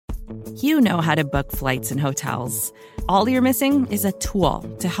You know how to book flights and hotels. All you're missing is a tool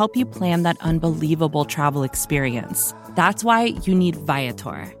to help you plan that unbelievable travel experience. That's why you need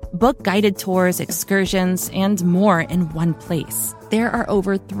Viator. Book guided tours, excursions, and more in one place. There are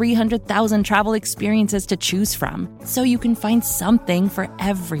over 300,000 travel experiences to choose from, so you can find something for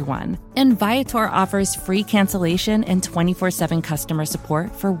everyone. And Viator offers free cancellation and 24/7 customer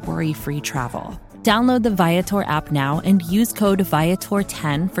support for worry-free travel. Download the Viator app now and use code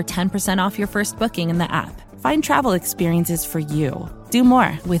Viator10 for 10% off your first booking in the app. Find travel experiences for you. Do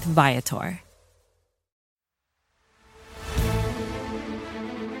more with Viator.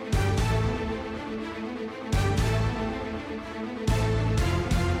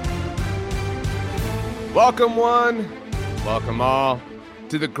 Welcome one, welcome all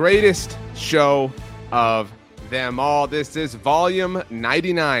to the greatest show of them all. This is volume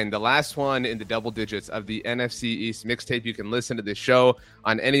 99, the last one in the double digits of the NFC East mixtape. You can listen to this show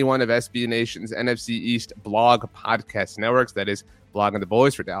on any one of SB Nation's NFC East blog podcast networks. That is Blogging the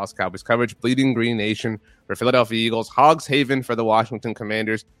Boys for Dallas Cowboys coverage, Bleeding Green Nation for Philadelphia Eagles, Hogs Haven for the Washington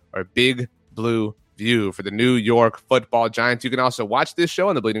Commanders, or Big Blue View for the New York Football Giants. You can also watch this show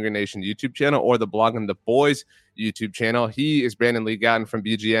on the Bleeding Green Nation YouTube channel or the Blogging the Boys YouTube channel. He is Brandon Lee Gowton from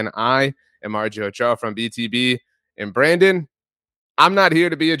BGN. I am RJ Ochoa from BTB. And Brandon, I'm not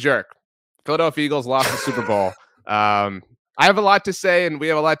here to be a jerk. Philadelphia Eagles lost the Super Bowl. I have a lot to say, and we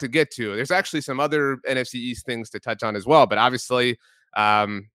have a lot to get to. There's actually some other NFC East things to touch on as well, but obviously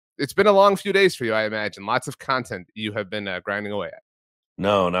it's been a long few days for you, I imagine. Lots of content you have been grinding away at.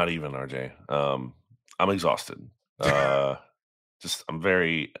 No, not even, RJ. I'm exhausted.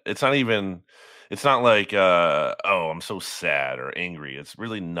 It's not like, I'm so sad or angry. It's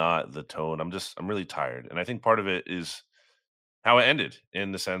really not the tone. I'm really tired. And I think part of it is how it ended,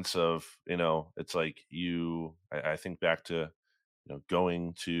 in the sense of, it's like I think back to,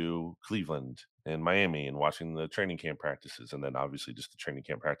 going to Cleveland and Miami and watching the training camp practices, and then obviously just the training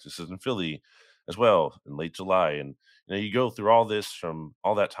camp practices in Philly as well in late July. And, you go through all this from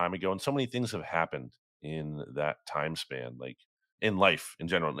all that time ago, and so many things have happened in that time span, like in life in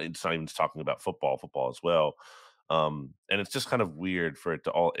general. It's not even just talking about football as well. And it's just kind of weird for it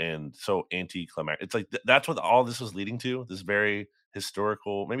to all end so anticlimactic. It's like that's what all this was leading to, this very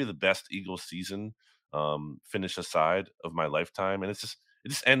historical, maybe the best Eagles season finish aside of my lifetime. And it just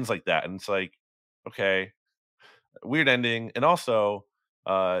ends like that. And it's like, okay, weird ending. And also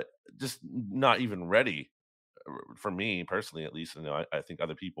just not even ready for me personally, at least. I think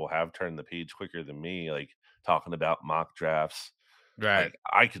other people have turned the page quicker than me, like talking about mock drafts. Right. Like,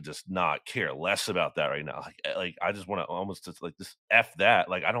 I could just not care less about that right now. Like I just want to almost just like just F that.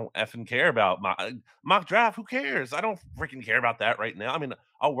 Like, I don't effing care about my mock draft. Who cares? I don't freaking care about that right now. I mean,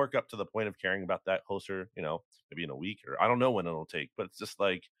 I'll work up to the point of caring about that closer, maybe in a week, or I don't know when it'll take, but it's just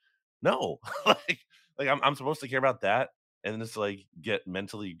like, no, like I'm supposed to care about that. And just like get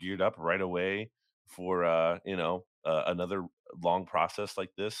mentally geared up right away for, another long process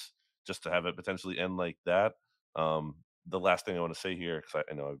like this, just to have it potentially end like that. The last thing I want to say here, because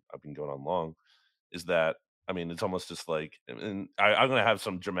I know I've been going on long, is that, I mean, it's almost just like, and I'm going to have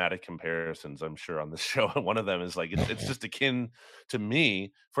some dramatic comparisons, I'm sure, on this show. And one of them is like, it's just akin to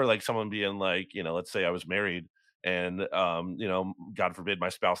me for like someone being like, let's say I was married and, God forbid my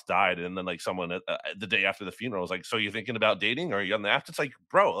spouse died. And then like someone the day after the funeral was like, so you're thinking about dating, or are you on the after? It's like,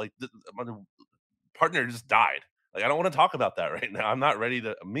 bro, like my partner just died. Like, I don't want to talk about that right now. I'm not ready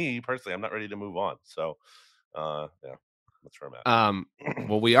to, me personally, I'm not ready to move on. So, yeah. That's where I'm at.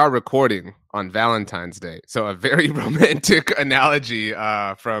 Well, we are recording on Valentine's Day, so a very romantic analogy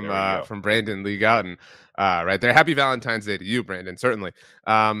from Brandon Lee Gowton right there. Happy Valentine's Day to you, Brandon. Certainly,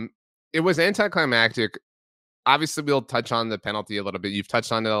 it was anticlimactic. Obviously, we'll touch on the penalty a little bit. You've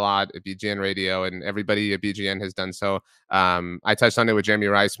touched on it a lot at BGN Radio, and everybody at BGN has done so. I touched on it with Jeremy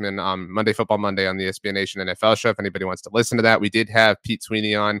Reisman on Monday Football Monday on the SB Nation NFL show. If anybody wants to listen to that, we did have Pete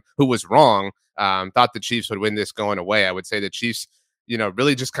Sweeney on, who was wrong. Thought the Chiefs would win this going away. I would say the Chiefs,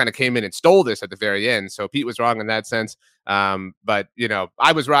 really just kind of came in and stole this at the very end. So Pete was wrong in that sense. But,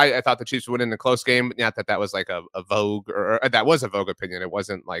 I was right. I thought the Chiefs would win in a close game. Not that was like a vogue, or that was a vogue opinion. It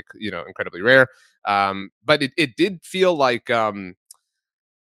wasn't like, incredibly rare. But it did feel like, I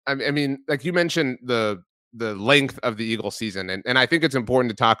mean, like you mentioned the length of the Eagles season. And I think it's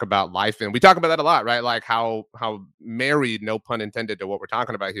important to talk about life. And we talk about that a lot, right? Like how married, no pun intended, to what we're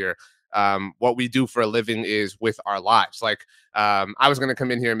talking about here. What we do for a living is with our lives. Like, I was going to come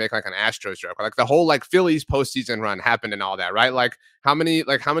in here and make like an Astros joke. Like the whole like Phillies postseason run happened and all that, right? Like how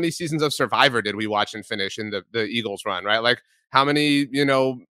many seasons of Survivor did we watch and finish in the Eagles run, right? Like how many,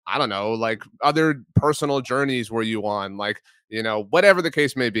 I don't know, like other personal journeys were you on? Like, whatever the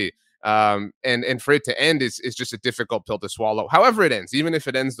case may be. And for it to end is just a difficult pill to swallow. However it ends, even if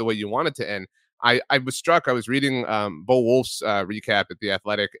it ends the way you want it to end. I was struck. I was reading Bo Wolf's recap at The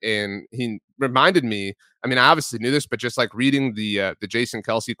Athletic, and he reminded me. I mean, I obviously knew this, but just like reading the Jason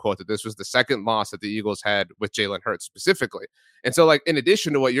Kelce quote, that this was the second loss that the Eagles had with Jalen Hurts specifically. And so, like, in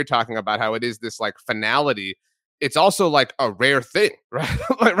addition to what you're talking about, how it is this like finality, it's also like a rare thing, right?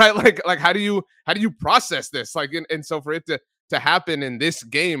 Right? Like how do you process this? Like, and so for it to happen in this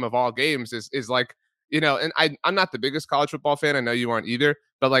game of all games is like, and I'm not the biggest college football fan. I know you aren't either,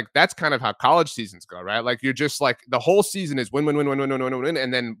 but like that's kind of how college seasons go, right? Like you're just like the whole season is win, win, win, win, win, win, win, win,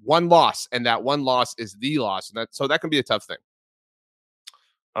 and then one loss, and that one loss is the loss, and that can be a tough thing.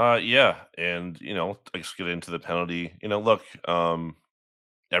 Yeah, and let's get into the penalty. Look,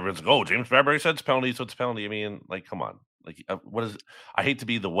 everyone's like, "Oh, James Bradbury said it's penalty, so it's penalty." I mean, like, come on. Like, what is? I hate to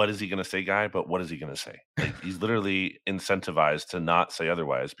be the "what is he going to say" guy, but what is he going to say? Like, he's literally incentivized to not say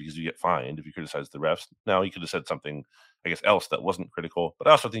otherwise because you get fined if you criticize the refs. Now, he could have said something, I guess, else that wasn't critical, but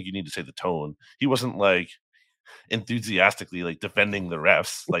I also think you need to say the tone. He wasn't like enthusiastically like defending the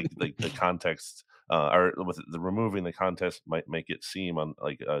refs, like the context. Or with the removing the contest might make it seem on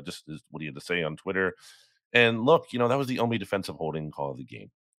like just as what he had to say on Twitter. And look, that was the only defensive holding call of the game.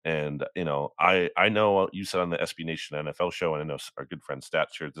 And I know you said on the SB Nation NFL show, and I know our good friend Stat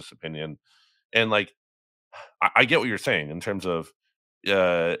shared this opinion. And like, I get what you're saying in terms of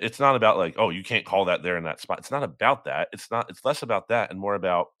it's not about like, oh, you can't call that there in that spot. It's not about that. It's less about that and more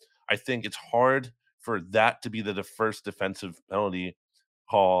about, I think it's hard for that to be the first defensive penalty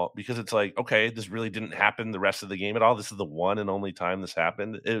call because it's like, okay, this really didn't happen the rest of the game at all. This is the one and only time this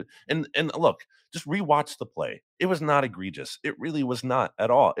happened. And look, just rewatch the play. It was not egregious. It really was not at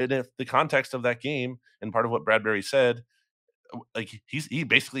all. And if the context of that game and part of what Bradbury said, like he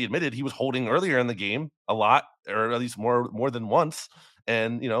basically admitted he was holding earlier in the game a lot, or at least more than once.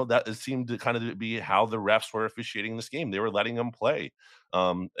 And that it seemed to kind of be how the refs were officiating this game. They were letting him play.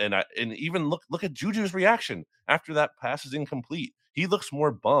 And even look at Juju's reaction after that pass is incomplete. He looks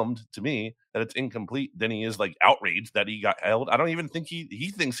more bummed to me that it's incomplete than he is like outraged that he got held. I don't even think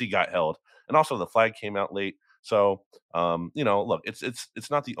he thinks he got held. And also the flag came out late. So, look, it's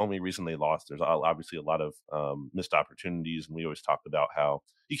not the only reason they lost. There's obviously a lot of missed opportunities, and we always talk about how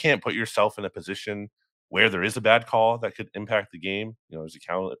you can't put yourself in a position where there is a bad call that could impact the game. There's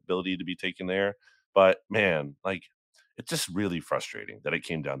accountability to be taken there. But man, like, it's just really frustrating that it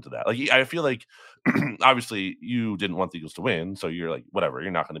came down to that. Like, I feel like obviously you didn't want the Eagles to win, so you're like, whatever,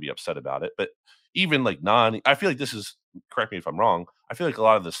 you're not going to be upset about it. But even like I feel like this is, correct me if I'm wrong, I feel like a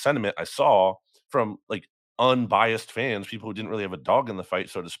lot of the sentiment I saw from like unbiased fans, people who didn't really have a dog in the fight,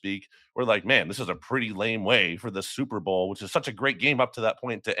 so to speak, were like, man, this is a pretty lame way for the Super Bowl, which is such a great game up to that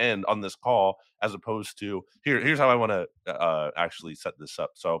point, to end on this call, as opposed to here's how I want to actually set this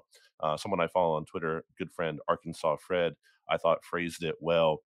up. So someone I follow on Twitter, good friend Arkansas Fred, I thought phrased it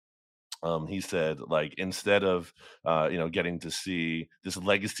well. He said, like, instead of getting to see this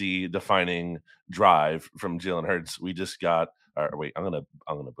legacy defining drive from Jalen Hurts, we just got wait, I'm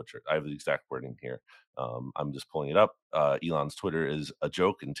gonna butcher it. I have the exact wording here. I'm just pulling it up. Elon's Twitter is a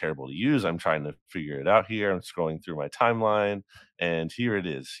joke and terrible to use. I'm trying to figure it out here. I'm scrolling through my timeline, and here it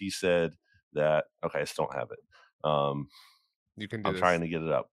is. He said that, okay, I still don't have it. You can do I'm this. trying to get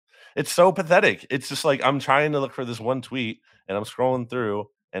it up. It's so pathetic. It's just like I'm trying to look for this one tweet, and I'm scrolling through,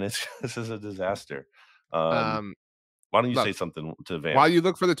 and this is a disaster. Why don't you say something to Vance? While you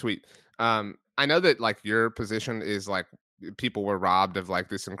look for the tweet, I know that like your position is like people were robbed of like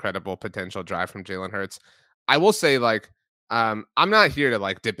this incredible potential drive from Jalen Hurts. I will say, like, I'm not here to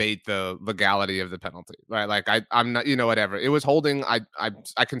like debate the legality of the penalty, right? Like I'm not, whatever. It was holding. I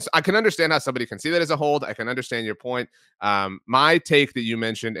can understand how somebody can see that as a hold. I can understand your point. My take that you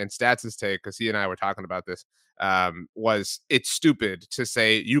mentioned and Stats' take, because he and I were talking about this, was it's stupid to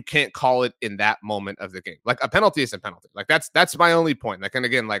say you can't call it in that moment of the game. Like a penalty is a penalty. Like that's my only point. Like, and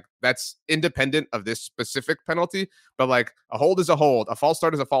again, like that's independent of this specific penalty, but like a hold is a hold, a false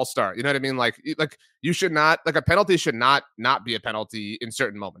start is a false start. You know what I mean? Like you should not, like a penalty should not be a penalty in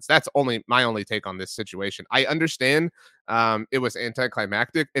certain moments. That's my only take on this situation. I understand it was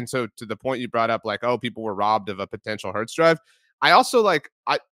anticlimactic. And so to the point you brought up, like, oh, people were robbed of a potential Hurts drive. I also like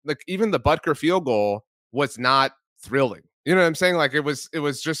even the Butker field goal was not thrilling. You know what I'm saying? Like it was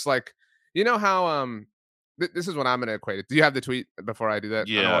just like, how this is what I'm going to equate it. Do you have the tweet before I do that?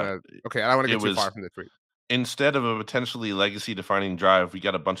 Yeah. I don't want to get too far from the tweet. instead of a potentially legacy-defining drive, we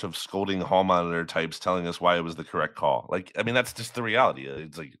got a bunch of scolding hall monitor types telling us why it was the correct call. Like, I mean, that's just the reality.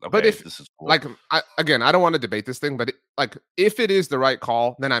 It's like, But okay, if this is cool. like I don't want to debate this thing, but like if it is the right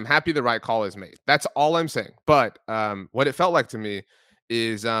call, then I'm happy the right call is made. That's all I'm saying. But what it felt like to me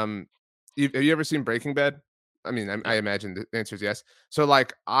is have you ever seen Breaking Bad? I mean, I Yeah. imagine the answer is yes. So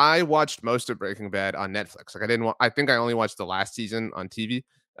like I watched most of Breaking Bad on Netflix. Like I think I only watched the last season on TV.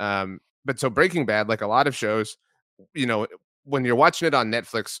 But so Breaking Bad, like a lot of shows, you know, when you're watching it on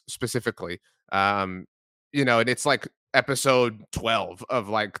Netflix specifically, um, and it's like episode 12 of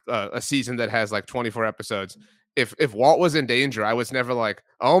like a season that has like 24 episodes. If Walt was in danger, I was never like,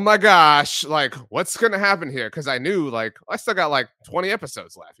 oh my gosh, like what's gonna happen here? Because I knew like I still got like 20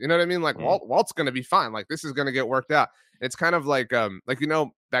 episodes left. You know what I mean? Like Walt's gonna be fine. Like this is gonna get worked out. It's kind of like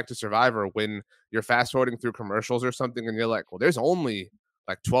back to Survivor when you're fast forwarding through commercials or something, and you're like, well, there's only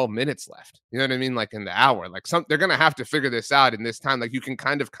like 12 minutes left. You know what I mean? Like in the hour. Like they're gonna have to figure this out in this time. Like you can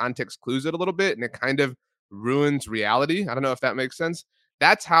kind of context clues it a little bit, and it kind of ruins reality. I don't know if that makes sense.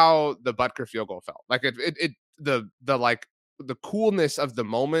 That's how the Butker field goal felt. Like the like the coolness of the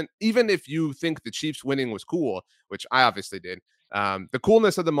moment, even if you think the Chiefs winning was cool, which I obviously did. The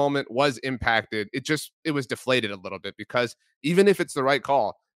coolness of the moment was impacted. It was deflated a little bit because even if it's the right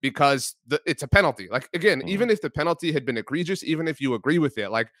call, because it's a penalty. Like again, even if the penalty had been egregious, even if you agree with it,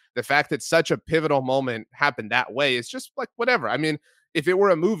 like the fact that such a pivotal moment happened that way is just like whatever. I mean, if it were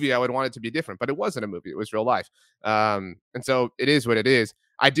a movie, I would want it to be different, but it wasn't a movie. It was real life. And so it is what it is.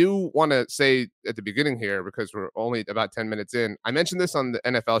 I do want to say at the beginning here, because we're only about 10 minutes in, I mentioned this on the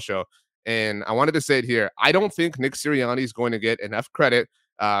NFL show, and I wanted to say it here. I don't think Nick Sirianni is going to get enough credit,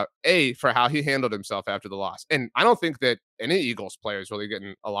 for how he handled himself after the loss. And I don't think that any Eagles player is really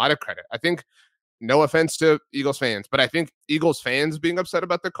getting a lot of credit. I think, no offense to Eagles fans, but I think Eagles fans being upset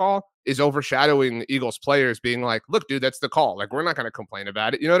about the call is overshadowing Eagles players being like, look, dude, that's the call. Like, we're not going to complain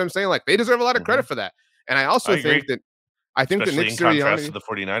about it. You know what I'm saying? Like, they deserve a lot of credit for that. And I I also agree. think that Nick Especially in contrast to Sirianni,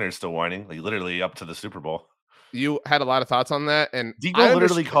 the 49ers still whining, like literally up to the Super Bowl. you had a lot of thoughts on that. And I Debo literally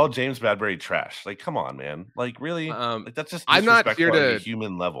understand. called James Bradbury trash. Like, come on, man. Like, really? Like, that's just I'm not here disrespectful at a to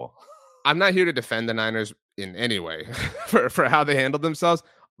human level. I'm not here to defend the Niners in any way for how they handled themselves,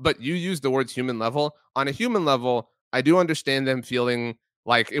 but you used the words human level. On a human level, I do understand them feeling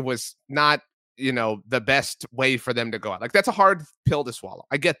like it was not, the best way for them to go out. Like that's a hard pill to swallow.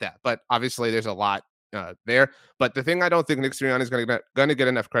 I get that, but obviously there's a lot there. But the thing I don't think Nick Sirianni is going to get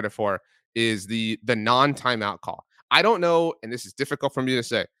enough credit for is the non-timeout call. I don't know, and this is difficult for me to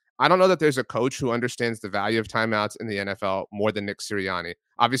say. I don't know that there's a coach who understands the value of timeouts in the NFL more than Nick Sirianni.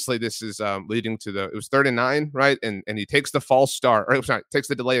 Obviously, this is leading to it was 3rd and 9, right? And he takes the false start, or sorry, takes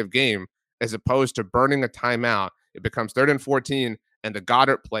the delay of game as opposed to burning a timeout. It becomes 3rd and 14, and the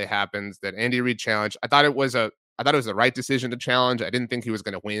Goddard play happens that Andy Reid challenged. I thought it was the right decision to challenge. I didn't think he was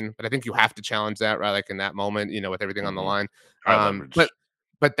going to win, but I think you have to challenge that, right? Like in that moment, with everything on the line. High leverage.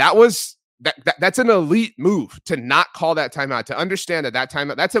 But that was that's an elite move to not call that timeout, to understand that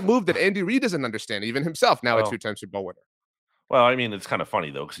timeout, that's a move that Andy Reid doesn't understand, even himself, now a 2-time Super Bowl winner. Well, I mean, it's kind of funny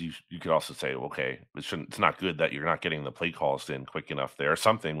though, because you could also say, okay, it's not good that you're not getting the play calls in quick enough there.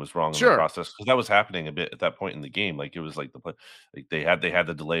 Something was wrong in the process, because that was happening a bit at that point in the game. Like it was like the play, like they had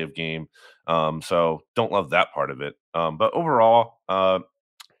the delay of game. So don't love that part of it. But overall, I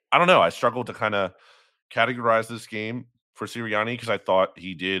don't know. I struggled to kind of categorize this game for Sirianni because I thought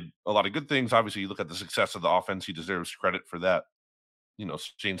he did a lot of good things. Obviously, you look at the success of the offense; he deserves credit for that.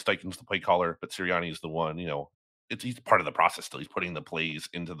 Shane Steichen's the play caller, but Sirianni is the one. He's part of the process still. He's putting the plays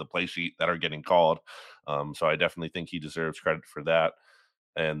into the play sheet that are getting called. So I definitely think he deserves credit for that.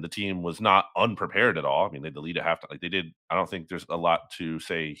 And the team was not unprepared at all. I mean, they deleted halftime like they did. I don't think there's a lot to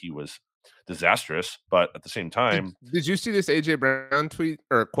say he was disastrous, but at the same time, did you see this AJ Brown tweet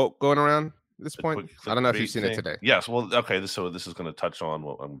or quote going around at this point? I don't know if you've seen it today. Yes. Well, okay. This is going to touch on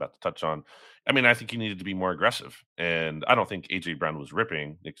what I'm about to touch on. I mean, I think he needed to be more aggressive, and I don't think AJ Brown was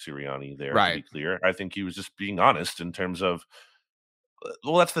ripping Nick Sirianni there. To be clear, I think he was just being honest in terms of.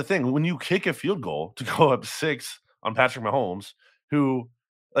 Well, that's the thing. When you kick a field goal to go up 6 on Patrick Mahomes, who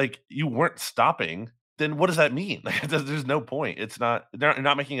like you weren't stopping, then what does that mean? There's no point. They're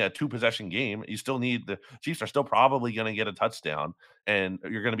not making a 2-possession game. You still need the Chiefs are still probably going to get a touchdown, and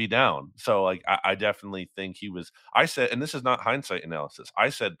you're going to be down. So like I definitely think he was. I said, and this is not hindsight analysis. I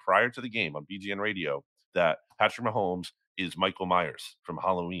said prior to the game on BGN Radio that Patrick Mahomes is Michael Myers from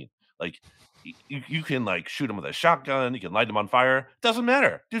Halloween. Like you can like shoot him with a shotgun, you can light him on fire. Doesn't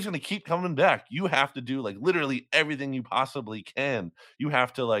matter. Dude's gonna keep coming back. You have to do like literally everything you possibly can. You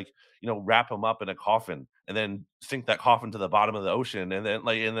have to like, wrap him up in a coffin and then sink that coffin to the bottom of the ocean and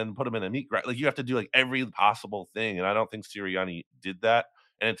then put him in a meat grinder. Like you have to do like every possible thing. And I don't think Sirianni did that.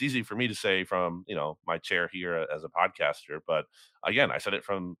 And it's easy for me to say from, my chair here as a podcaster. But again, I said it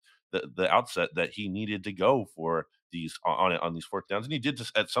from the outset that he needed to go for these on these fourth downs, and he did this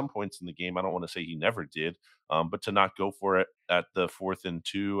at some points in the game. I don't want to say he never did, but to not go for it at the 4th and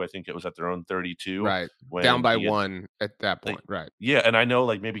 2, I think it was at their own 32, Right. when Down by 1 at that point. like, Right. yeah, and I know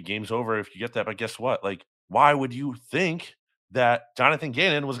like maybe game's over if you get that, but guess what? Like, why would you think that Jonathan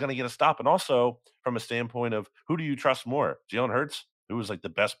Gannon was going to get a stop? And also from a standpoint of who do you trust more, Jalen Hurts, who was like the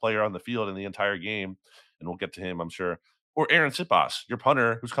best player on the field in the entire game, and we'll get to him, I'm sure, or Aaron Sipos, your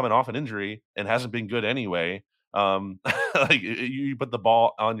punter, who's coming off an injury and hasn't been good anyway. Like you put the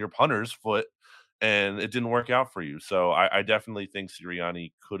ball on your punter's foot and it didn't work out for you. So I definitely think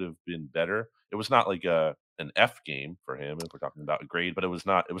Sirianni could have been better. It was not like an F game for him if we're talking about a grade, but it was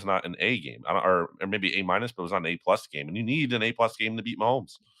not an A game. Or maybe A minus, but it was not an A plus game. And you need an A plus game to beat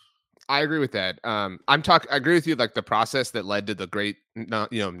Mahomes. I agree with that. I agree with you. Like the process that led to the great,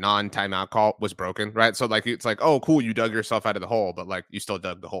 non-timeout call was broken, right? So like, it's like, oh, cool, you dug yourself out of the hole, but like you still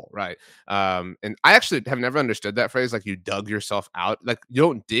dug the hole, right? And I actually have never understood that phrase. Like you dug yourself out. Like you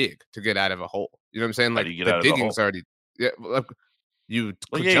don't dig to get out of a hole. You know what I'm saying? How Like do you get the out of the digging's hole? already, yeah. Like, you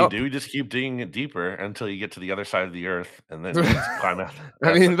Well, could yeah, jump. you do. You just keep digging it deeper until you get to the other side of the earth, and then you just climb out.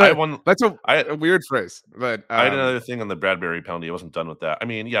 I mean, that's I a weird phrase, but I had another thing on the Bradbury penalty. I wasn't done with that. I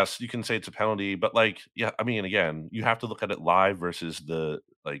mean, yes, you can say it's a penalty, but like, yeah, I mean, again, you have to look at it live versus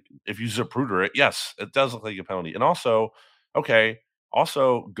if you Zapruder it, yes, it does look like a penalty. And also, okay,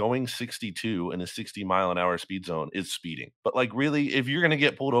 also going 62 in a 60-mile-an-hour speed zone is speeding. But like, really, if you're gonna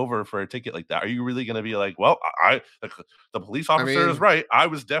get pulled over for a ticket like that, are you really gonna be like, well, the police I officer is mean, right. I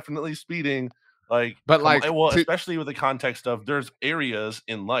was definitely speeding. Like, but come like, on. Well, especially with the context of there's areas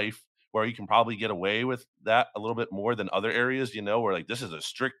in life where you can probably get away with that a little bit more than other areas, where like this is a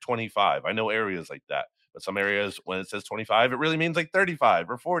strict 25. I know areas like that, but some areas when it says 25, it really means like 35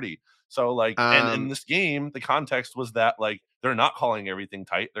 or 40. So like, and in this game, the context was that like they're not calling everything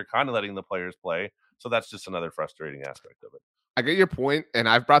tight. They're kind of letting the players play. So that's just another frustrating aspect of it. I get your point, and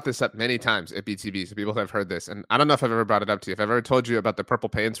I've brought this up many times at BTB, so people have heard this, and I don't know if I've ever brought it up to you. If I've ever told you about the purple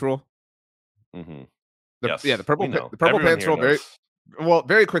pants rule. Mm-hmm. Yes, the purple pants rule.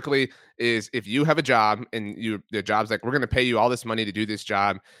 Very quickly is if you have a job and the job's like, we're going to pay you all this money to do this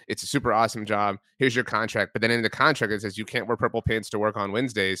job. It's a super awesome job. Here's your contract. But then in the contract, it says you can't wear purple pants to work on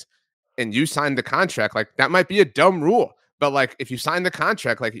Wednesdays. And you signed the contract, like that might be a dumb rule. But like if you sign the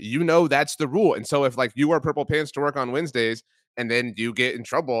contract, like that's the rule. And so if like you wear purple pants to work on Wednesdays and then you get in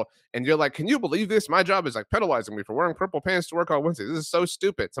trouble and you're like, can you believe this? My job is like penalizing me for wearing purple pants to work on Wednesdays. This is so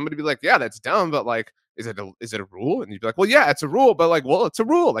stupid. Somebody be like, yeah, that's dumb, but like, is it a rule? And you'd be like, well, yeah, it's a rule, but like, well, it's a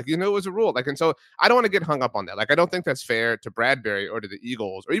rule. Like, it was a rule. Like, and so I don't want to get hung up on that. Like, I don't think that's fair to Bradbury or to the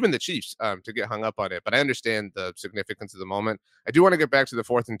Eagles or even the Chiefs to get hung up on it. But I understand the significance of the moment. I do want to get back to the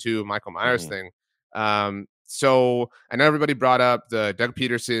 4th and 2 Michael Myers thing. So I know everybody brought up the Doug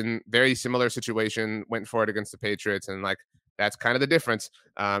Peterson, very similar situation, went for it against the Patriots. And like, that's kind of the difference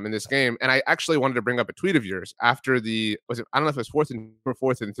in this game. And I actually wanted to bring up a tweet of yours after I don't know if it was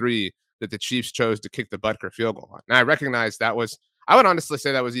 4th and 3 that the Chiefs chose to kick the Butker field goal on. And I recognize I would honestly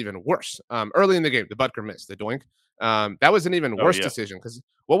say that was even worse. Early in the game, the Butker missed the doink. That was an even worse decision because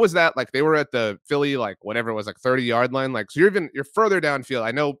what was that? Like they were at the Philly, like whatever it was, like 30-yard line. Like, so you're further downfield.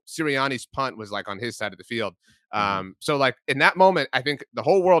 I know Sirianni's punt was like on his side of the field. So like in that moment, I think the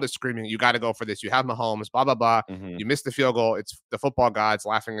whole world is screaming, you got to go for this. You have Mahomes, blah, blah, blah. You missed the field goal. It's the football gods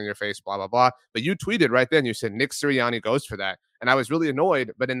laughing in your face, blah, blah, blah. But you tweeted right then, you said Nick Sirianni goes for that. And I was really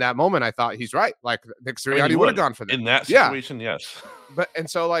annoyed. But in that moment, I thought he's right. Like Nick Sirianni would have gone for that. In that situation, yes. And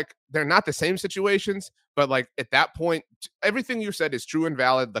so like, they're not the same situations, but like at that point, everything you said is true and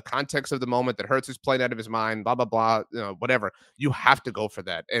valid. The context of the moment that Hurts is playing out of his mind, blah, blah, blah, whatever. You have to go for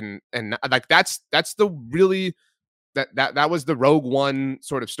that. And like, that's the really, that was the Rogue One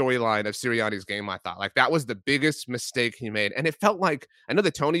sort of storyline of Sirianni's game. I thought like that was the biggest mistake he made. And it felt like, I know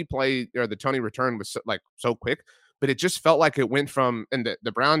the Tony play or the Tony return was so quick, but it just felt like it went from, and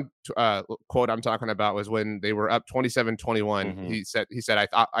the Brown quote I'm talking about was when they were up 27-21. He said,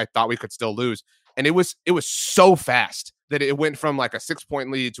 I thought we could still lose. And it was so fast that it went from like a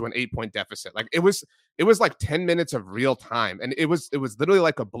 6-point lead to an 8-point deficit. Like it was like 10 minutes of real time. And it was literally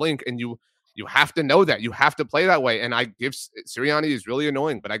like a blink. And you have to know that. You have to play that way. And I give Sirianni is really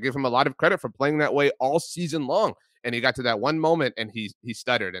annoying, but I give him a lot of credit for playing that way all season long. and he got to that one moment and he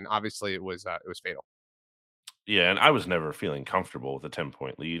stuttered, and obviously it was fatal. Yeah, and I was never feeling comfortable with a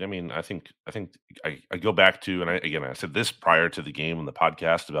 10-point lead. I mean, I go back to, and I said this prior to the game on the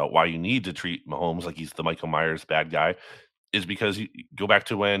podcast about why you need to treat Mahomes like he's the Michael Myers bad guy, is because you go back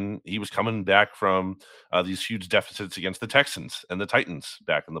to when he was coming back from these huge deficits against the Texans and the Titans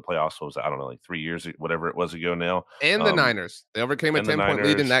back in the playoffs. What was that? I don't know, like 3 years, whatever it was ago now. And the Niners, they overcame a And the 10-point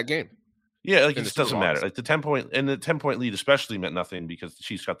lead in Niners. that game. Yeah, like, it In the just Super doesn't Bowl, matter. obviously. Like, the 10-point lead especially meant nothing because the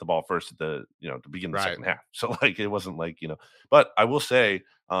Chiefs got the ball first at the begin the Right. second half. So, like, it wasn't like, but I will say,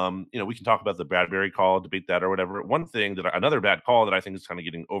 we can talk about the Bradbury call, debate that or whatever. One thing another bad call that I think is kind of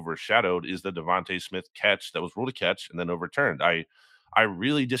getting overshadowed is the Devontae Smith catch that was ruled a catch and then overturned. I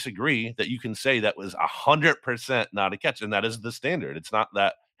really disagree that you can say that was 100% not a catch, and that is the standard. It's not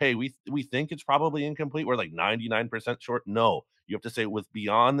that, hey, we think it's probably incomplete. We're like 99% short. No, you have to say with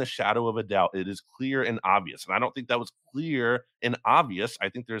beyond the shadow of a doubt, it is clear and obvious. And I don't think that was clear and obvious. I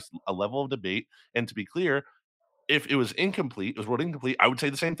think there's a level of debate. And to be clear, if it was incomplete, it was ruled incomplete, I would say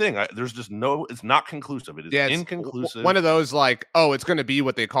the same thing. There's just it's not conclusive. It is Yeah, it's inconclusive. one of those like, oh, it's going to be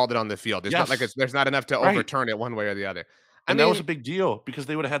what they called it on the field. It's not like Yes. there's not enough to Right. overturn it one way or the other. And that was a big deal because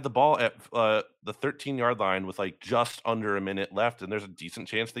they would have had the ball at the 13-yard line with like just under a minute left, and there's a decent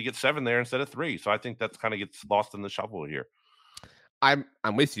chance they get 7 there instead of 3. So I think that's kind of gets lost in the shuffle here. I'm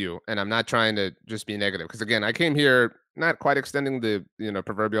with you, and I'm not trying to just be negative because again, I came here not quite extending the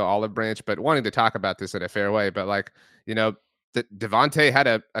proverbial olive branch, but wanting to talk about this in a fair way. But like Devontae had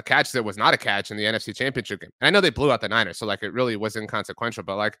a catch that was not a catch in the NFC Championship game. And I know they blew out the Niners, so like it really was inconsequential.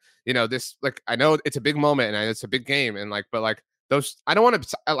 But like this, like I know it's a big moment and it's a big game, and like but like those, I don't want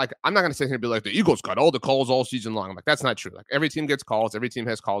to like I'm not going to sit here and be like the Eagles got all the calls all season long. I'm like that's not true. Like every team gets calls, every team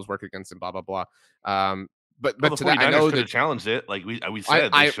has calls work against them, blah blah blah. But the to that, 49ers I know could have that challenged it. Like we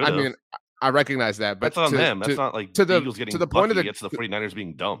said, they should have. I mean, I recognize that, but that's on them. That's not like the Eagles getting the point of it's the 49ers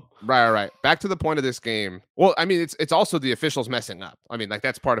being dumb. Right. Back to the point of this game. Well, I mean, it's also the officials messing up. I mean, like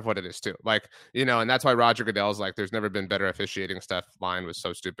that's part of what it is too. Like, and that's why Roger Goodell's like, there's never been better officiating stuff. Line was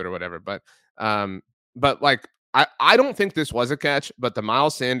so stupid or whatever. But like, I don't think this was a catch, but the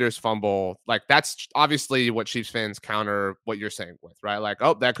Miles Sanders fumble, like that's obviously what Chiefs fans counter what you're saying with, right? Like,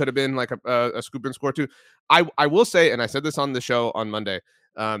 oh, that could have been like a scoop and score too. I will say, and I said this on the show on Monday,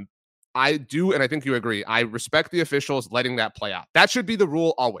 I do, and I think you agree, I respect the officials letting that play out. That should be the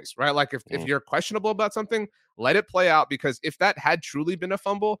rule always, right? Like if you're questionable about something, let it play out, because if that had truly been a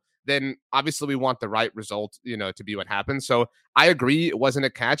fumble, then obviously we want the right result, to be what happens. So I agree it wasn't a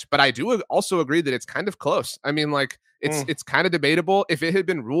catch, but I do also agree that it's kind of close. I mean, like it's kind of debatable. If it had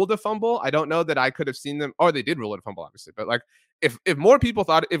been ruled a fumble, I don't know that I could have seen them, or they did rule it a fumble, obviously. But like if more people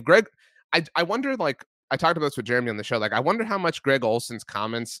thought, if Greg, I wonder, like, I talked about this with Jeremy on the show. Like, I wonder how much Greg Olson's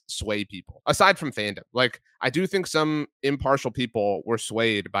comments sway people, aside from fandom. Like, I do think some impartial people were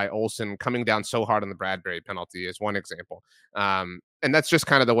swayed by Olson coming down so hard on the Bradbury penalty as one example. And that's just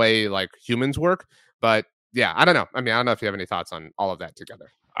kind of the way, like, humans work. But, yeah, I don't know. I mean, I don't know if you have any thoughts on all of that together.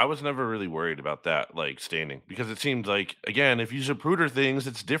 I was never really worried about that, like, standing, because it seemed like, again, if you Zapruder things,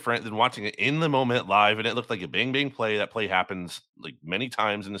 it's different than watching it in the moment live, and it looked like a bang play. That play happens like many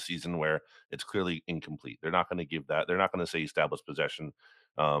times in the season where it's clearly incomplete. They're not going to give that. They're not going to say established possession.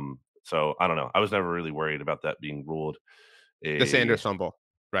 So I don't know. I was never really worried about that being ruled The Sanders fumble,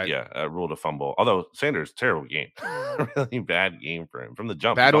 right? Yeah, ruled a fumble. Although Sanders, terrible game, really bad game for him from the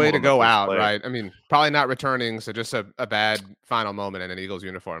jump. Bad way to go out, right? I mean, probably not returning, so just a bad final moment in an Eagles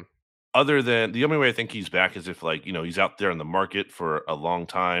uniform. Other than the only way I think he's back is if, like, he's out there in the market for a long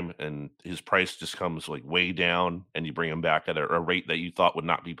time and his price just comes like way down, and you bring him back at a rate that you thought would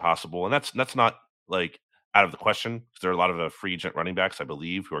not be possible, and that's not like out of the question, because there are a lot of free agent running backs, I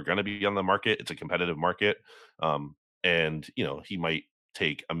believe, who are going to be on the market. It's a competitive market, and he might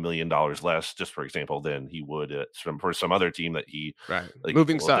take $1 million less, just for example, than he would for some other team that he like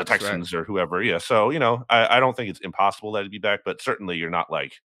moving sucks, the Texans, right? or whoever. Yeah, so I don't think it's impossible that he'd be back, but certainly you're not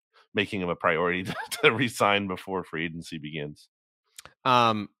like making him a priority to resign before free agency begins.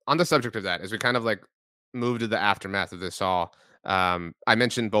 On the subject of that, as we kind of like move to the aftermath of this all, I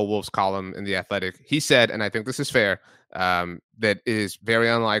mentioned Bo Wolf's column in The Athletic. He said, and I think this is fair, that it is very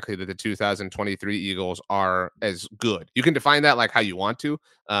unlikely that the 2023 Eagles are as good. You can define that like how you want to,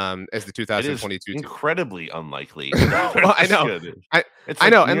 as the 2022 team. Incredibly unlikely. Well, I know. It's I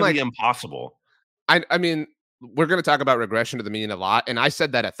know, and like impossible. I mean, we're going to talk about regression to the mean a lot. And I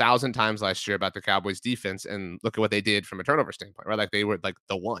said that 1,000 times last year about the Cowboys defense, and look at what they did from a turnover standpoint, right? Like they were like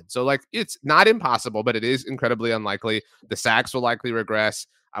the one. So like, it's not impossible, but it is incredibly unlikely. The sacks will likely regress.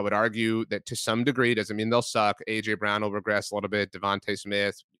 I would argue that to some degree, doesn't mean they'll suck. AJ Brown will regress a little bit. Devontae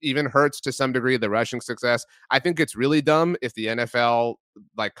Smith, even Hurts to some degree, the rushing success. I think it's really dumb if the NFL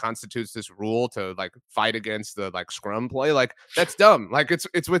like constitutes this rule to like fight against the like scrum play. Like that's dumb. Like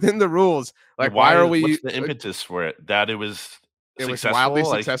it's within the rules. Like why are we? What's the impetus for it? That it was It was successful.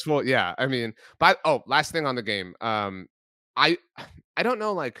 wildly successful. Yeah, I mean, but last thing on the game. I I don't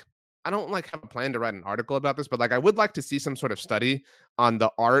know. Like I don't like have a plan to write an article about this, but like I would like to see some sort of study on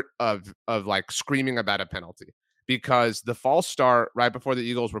the art of like screaming about a penalty, because the false start right before the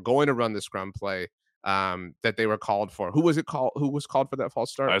Eagles were going to run the scrum play that they were called for. Who was it called? Who was called for that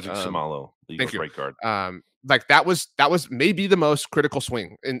false start? Isaac Samalo, the Eagles right guard. Like that was maybe the most critical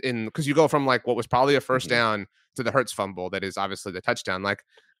swing in because you go from like what was probably a first down to the Hurts fumble that is obviously the touchdown. Like,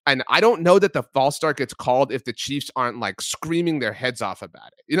 and I don't know that the false start gets called if the Chiefs aren't like screaming their heads off about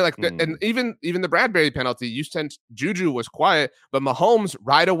it. You know, like and even the Bradbury penalty, you sent Juju was quiet, but Mahomes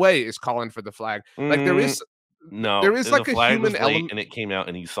right away is calling for the flag. Like there is like a human element, and it came out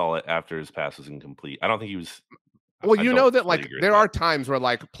and he saw it after his pass was incomplete. I don't think he was. Well, you know that like there are times where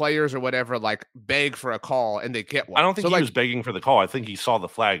like players or whatever like beg for a call and they get one. I don't think he was begging for the call. I think he saw the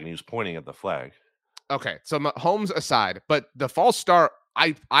flag and he was pointing at the flag. Okay, so Mahomes aside, but the false start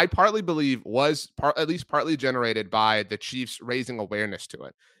I partly believe was at least partly generated by the Chiefs raising awareness to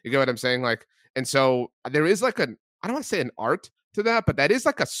it. You get what I'm saying? Like, and so there is like I don't want to say an art to that, but that is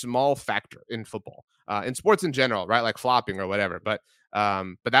like a small factor in football, in sports in general, right? Like flopping or whatever. But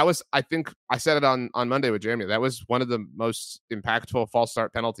that was, I think I said it on Monday with Jeremy. That was one of the most impactful false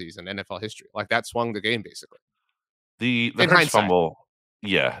start penalties in NFL history. Like that swung the game basically. The Hurts fumble.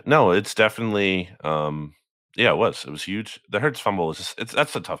 Yeah, no, it's definitely, yeah, it was huge. The Hurts fumble is just,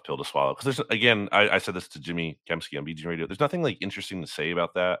 that's a tough pill to swallow. Because there's, again, I said this to Jimmy Kempski on BG Radio. There's nothing like interesting to say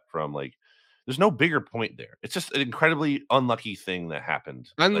about that from like, there's no bigger point there. It's just an incredibly unlucky thing that happened.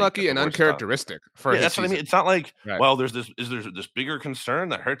 Unlucky and uncharacteristic for that's season. What I mean. It's not like, well, there's this bigger concern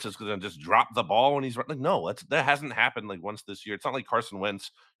that Hurts is going to just drop the ball when he's running. Like, no, that hasn't happened like once this year. It's not like Carson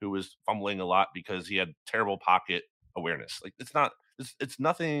Wentz, who was fumbling a lot because he had terrible pocket awareness. Like it's not. It's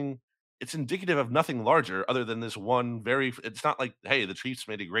nothing. It's indicative of nothing larger other than this one it's not like, hey, the Chiefs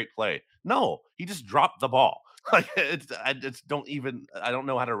made a great play. No, he just dropped the ball. Like I don't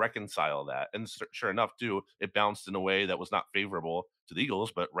know how to reconcile that. And sure enough, too, it bounced in a way that was not favorable to the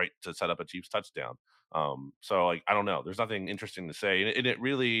Eagles, but right to set up a Chiefs touchdown. So like I don't know. There's nothing interesting to say, and it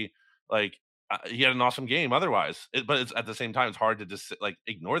really like he had an awesome game. Otherwise, but it's at the same time it's hard to just like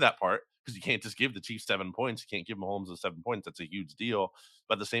ignore that part because you can't just give the Chiefs 7 points. You can't give Mahomes the 7 points. That's a huge deal.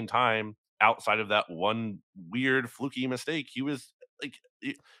 But at the same time, outside of that one weird fluky mistake, he was like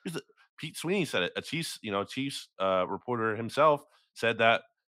Pete Sweeney said it. A Chiefs reporter himself said that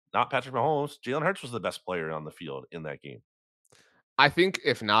not Patrick Mahomes, Jalen Hurts was the best player on the field in that game. I think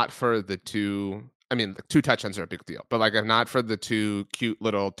if not for the two touchdowns are a big deal, but like if not for the two cute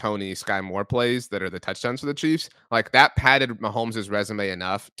little Tony Sky Moore plays that are the touchdowns for the Chiefs, like that padded Mahomes' resume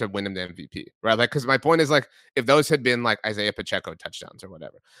enough to win him the MVP, right? Like, because my point is like if those had been like Isaiah Pacheco touchdowns or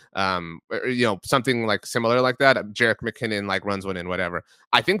whatever, or, something like similar like that, Jerick McKinnon like runs one in, whatever.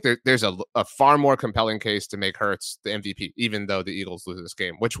 I think there's a far more compelling case to make Hurts the MVP, even though the Eagles lose this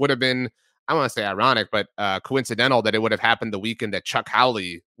game, which would have been, I want to say ironic, but coincidental that it would have happened the weekend that Chuck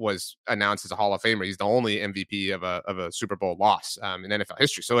Howley was announced as a Hall of Famer. He's the only MVP of a Super Bowl loss in NFL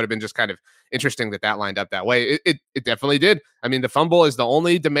history. So it would have been just kind of interesting that lined up that way. It definitely did. I mean, the fumble is the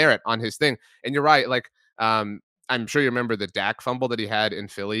only demerit on his thing. And you're right. Like, I'm sure you remember the Dak fumble that he had in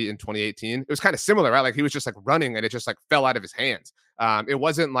Philly in 2018. It was kind of similar, right? Like he was just like running and it just like fell out of his hands. It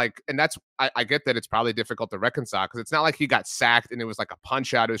wasn't like, and that's, I get that it's probably difficult to reconcile because it's not like he got sacked and it was like a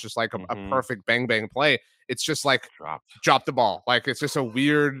punch out. It was just like a perfect bang, bang play. It's just like drop the ball. Like it's just a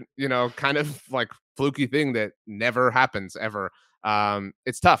weird, kind of like fluky thing that never happens ever.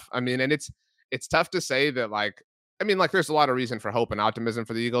 It's tough. I mean, and it's tough to say that like, there's a lot of reason for hope and optimism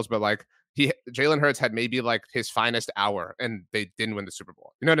for the Eagles, but like Jalen Hurts had maybe like his finest hour and they didn't win the Super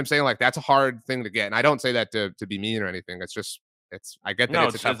Bowl. You know what I'm saying? Like that's a hard thing to get. And I don't say that to be mean or anything. It's just, I get that. No,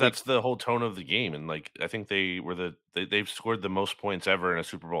 it's that's the whole tone of the game. And like, I think they've scored the most points ever in a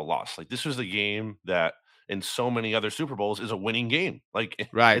Super Bowl loss. Like this was the game that in so many other Super Bowls is a winning game. Like,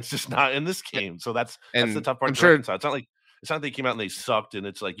 right. It's just not in this game. So that's the tough part. Reconcile. It's not like they came out and they sucked and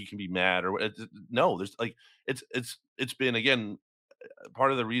it's like, you can be mad or no, there's like, it's been, again,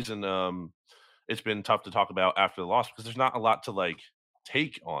 part of the reason it's been tough to talk about after the loss because there's not a lot to like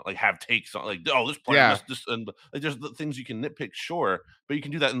take on, like have takes on, like, oh, this player, this, and like there's the things you can nitpick, sure, but you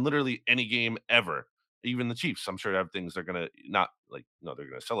can do that in literally any game ever. Even the Chiefs, I'm sure, have things they're gonna not like, no, they're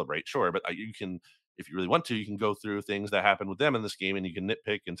gonna celebrate, sure, but you can, if you really want to, you can go through things that happened with them in this game, and you can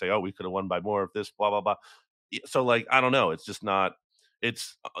nitpick and say, oh, we could have won by more of this, blah blah blah. So like, I don't know. It's just not.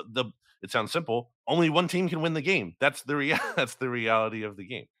 It's the. It sounds simple. Only one team can win the game. That's the that's the reality of the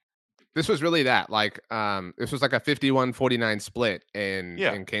game. This was really that. Like, this was like a 51-49 split,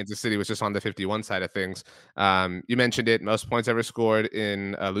 Yeah. and Kansas City was just on the 51 side of things. You mentioned it, most points ever scored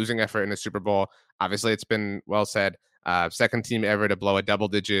in a losing effort in a Super Bowl. Obviously, it's been well said. Second team ever to blow a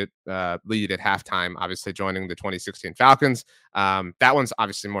double-digit lead at halftime. Obviously, joining the 2016 Falcons. That one's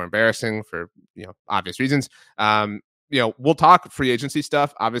obviously more embarrassing for obvious reasons. We'll talk free agency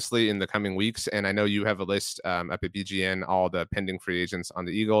stuff obviously in the coming weeks. And I know you have a list up at BGN, all the pending free agents on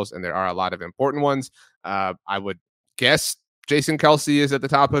the Eagles, and there are a lot of important ones. I would guess Jason Kelce is at the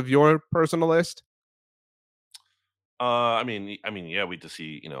top of your personal list. I mean, yeah, we to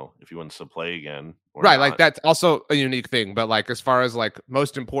see, if he wants to play again, or right? not. Like that's also a unique thing. But like as far as like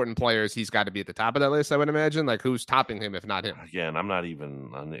most important players, he's got to be at the top of that list. I would imagine. Like who's topping him if not him? Again, I'm not even.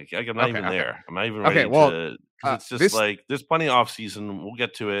 I'm not even Okay. there. I'm not even Okay. ready Well, to. It's just like there's plenty of off season. We'll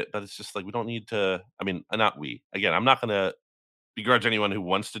get to it, but it's just like we don't need to. I mean, not we. Again, I'm not gonna begrudge anyone who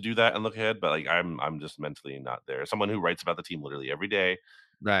wants to do that and look ahead, but like I'm just mentally not there. Someone who writes about the team literally every day,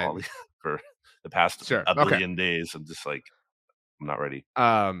 right, for the past sure, a okay, billion days. I'm just like I'm not ready.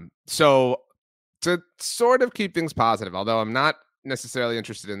 So to sort of keep things positive, although I'm not necessarily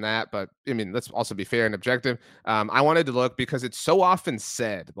interested in that, but I mean, let's also be fair and objective. I wanted to look because it's so often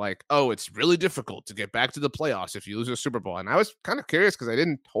said like, oh, it's really difficult to get back to the playoffs if you lose a Super Bowl. And I was kind of curious because I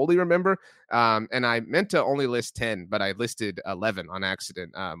didn't totally remember. And I meant to only list 10, but I listed 11 on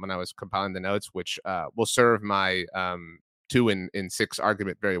accident when I was compiling the notes, which will serve my 2 in 6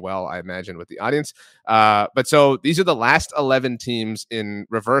 argument very well, I imagine, with the audience. But so these are the last 11 teams in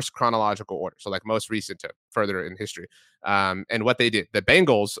reverse chronological order. So like most recent to further in history. And what they did, the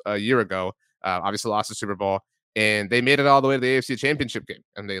Bengals a year ago, obviously lost the Super Bowl, and they made it all the way to the AFC Championship game,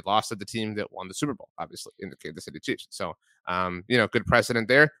 and they lost to the team that won the Super Bowl, obviously in the Kansas City Chiefs. So, good precedent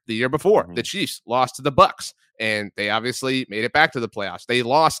there. The year before, the Chiefs lost to the Bucks, and they obviously made it back to the playoffs. They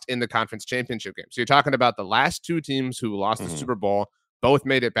lost in the conference championship game. So you're talking about the last 2 teams who lost the Super Bowl. Both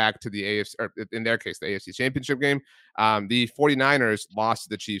made it back to the AFC, or in their case, the AFC Championship game. The 49ers lost to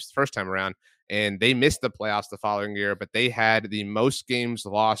the Chiefs the first time around, and they missed the playoffs the following year, but they had the most games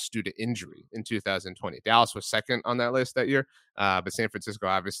lost due to injury in 2020. Dallas was second on that list that year, but San Francisco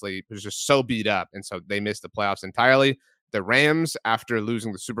obviously was just so beat up, and so they missed the playoffs entirely. The Rams, after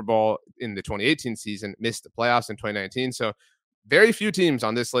losing the Super Bowl in the 2018 season, missed the playoffs in 2019. So very few teams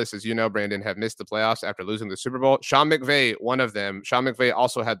on this list, as you know, Brandon, have missed the playoffs after losing the Super Bowl. Sean McVay, one of them. Sean McVay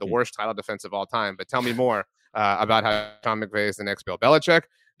also had the worst title defense of all time. But tell me more about how Sean McVay is the next Bill Belichick.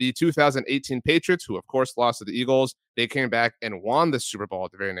 The 2018 Patriots, who of course lost to the Eagles, they came back and won the Super Bowl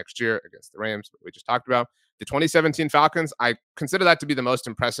the very next year against the Rams, that we just talked about. The 2017 Falcons, I consider that to be the most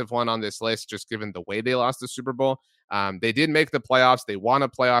impressive one on this list, just given the way they lost the Super Bowl. They did make the playoffs. They won a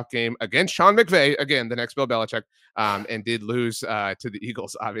playoff game against Sean McVay, again, the next Bill Belichick, and did lose to the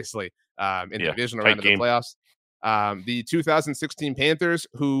Eagles, obviously, in the divisional round of the playoffs. The 2016 Panthers,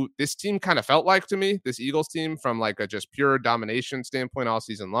 who this team kind of felt like to me, this Eagles team, from like a just pure domination standpoint all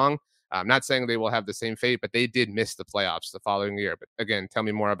season long. I'm not saying they will have the same fate, but they did miss the playoffs the following year. But again, tell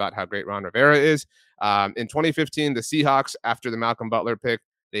me more about how great Ron Rivera is. In 2015, the Seahawks, after the Malcolm Butler pick,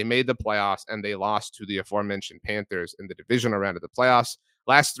 they made the playoffs and they lost to the aforementioned Panthers in the divisional round of the playoffs.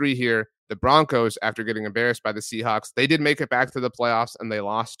 Last 3 here, the Broncos, after getting embarrassed by the Seahawks, they did make it back to the playoffs and they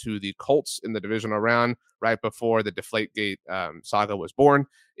lost to the Colts in the divisional round right before the Deflategate saga was born.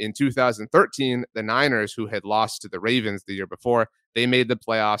 In 2013, the Niners, who had lost to the Ravens the year before, they made the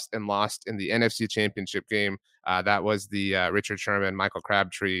playoffs and lost in the NFC Championship game. That was the Richard Sherman, Michael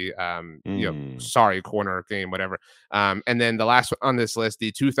Crabtree, corner game, whatever. And then the last one on this list,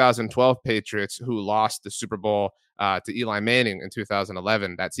 the 2012 Patriots, who lost the Super Bowl to Eli Manning in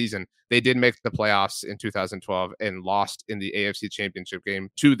 2011, that season. They did make the playoffs in 2012 and lost in the AFC Championship game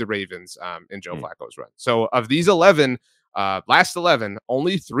to the Ravens in Joe Flacco's run. So of these 11, last 11,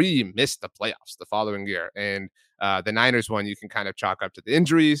 only 3 missed the playoffs the following year. And the Niners one, you can kind of chalk up to the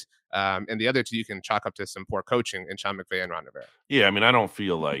injuries. And the other 2, you can chalk up to some poor coaching in Sean McVay and Ron Rivera. Yeah, I mean, I don't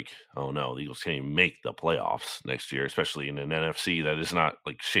feel like, oh no, the Eagles can't even make the playoffs next year, especially in an NFC that is not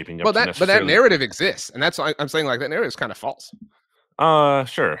like shaping up. Well, but that narrative exists, and that's why I'm saying like that narrative is kind of false.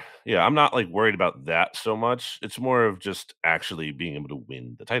 Sure. Yeah, I'm not like worried about that so much. It's more of just actually being able to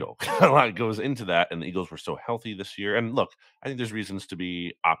win the title. A lot goes into that, and the Eagles were so healthy this year. And look, I think there's reasons to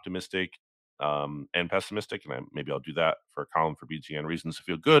be optimistic and pessimistic, and maybe I'll do that for a column for BGN. Reasons to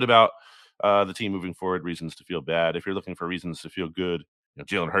feel good about the team moving forward, reasons to feel bad. If you're looking for reasons to feel good,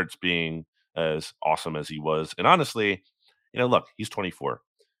 Jalen Hurts being as awesome as he was. And honestly, look, he's 24.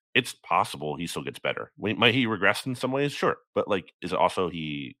 It's possible he still gets better. Might he regress in some ways? Sure. But is it also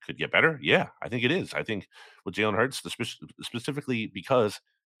he could get better? Yeah, I think it is. I think with Jalen Hurts, specifically because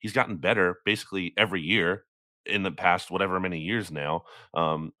he's gotten better basically every year in the past whatever many years now.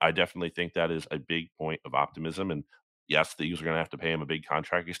 I definitely think that is a big point of optimism. And yes, the Eagles are going to have to pay him a big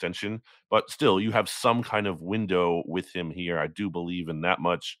contract extension, but still, you have some kind of window with him here. I do believe in that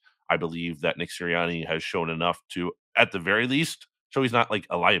much. I believe that Nick Sirianni has shown enough to, at the very least, so he's not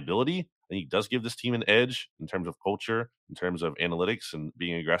a liability, and he does give this team an edge in terms of culture, in terms of analytics and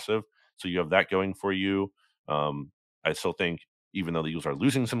being aggressive. So you have that going for you. I still think even though the Eagles are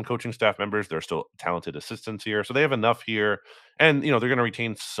losing some coaching staff members, they're still talented assistants here. So they have enough here. And, they're going to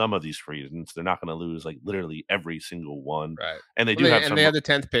retain some of these free agents. They're not going to lose literally every single one. Right. And they they have the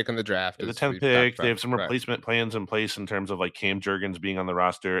 10th pick in the draft. The 10th pick. They have some replacement plans in place in terms of Cam Jurgens being on the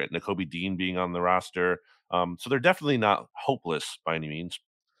roster and Nakobe Dean being on the roster. So they're definitely not hopeless by any means.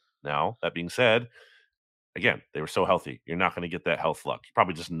 Now, that being said, again, they were so healthy. You're not going to get that health luck. You're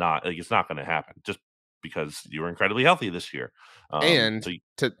probably just not. It's not going to happen just because you were incredibly healthy this year. And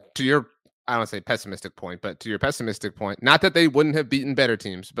to your, I don't say pessimistic point, but to your pessimistic point, not that they wouldn't have beaten better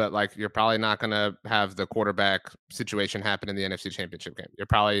teams, but you're probably not going to have the quarterback situation happen in the NFC Championship game. You're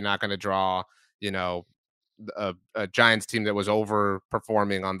probably not going to draw, a Giants team that was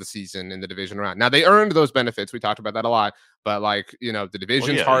overperforming on the season in the division round. Now they earned those benefits. We talked about that a lot, but the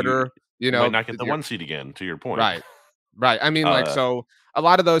division's harder. You might not get the 1 seed again. To your point, right. I mean, so a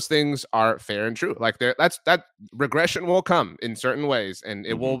lot of those things are fair and true. That regression will come in certain ways, and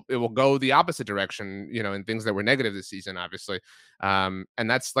it will go the opposite direction. In things that were negative this season, obviously. And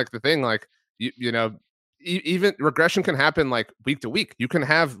that's the thing. Even regression can happen week to week. You can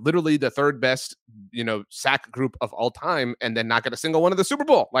have literally the third best, sack group of all time and then not get a single one of the Super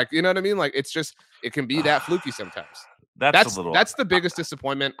Bowl. You know what I mean? It can be that fluky sometimes. That's the biggest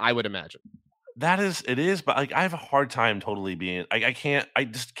disappointment, I would imagine. It is, but I have a hard time totally being I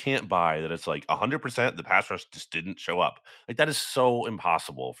just can't buy that it's 100% the pass rush just didn't show up. That is so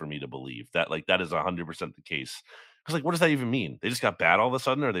impossible for me to believe that that is 100% the case. Because what does that even mean? They just got bad all of a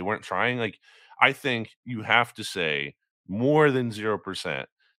sudden, or they weren't trying? I think you have to say more than 0%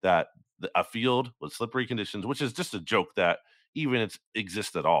 that a field with slippery conditions, which is just a joke that even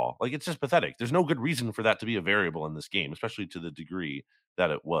exists at all. It's just pathetic. There's no good reason for that to be a variable in this game, especially to the degree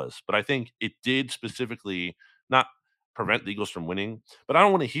that it was. But I think it did specifically not prevent the Eagles from winning. But I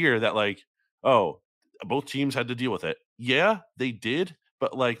don't want to hear that oh, both teams had to deal with it. Yeah, they did.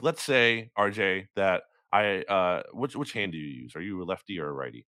 But let's say, RJ, that which hand do you use? Are you a lefty or a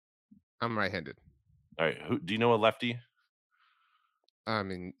righty? I'm right-handed. All right. Do you know a lefty? I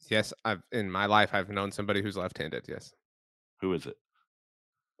mean, yes. In my life, I've known somebody who's left-handed. Yes. Who is it?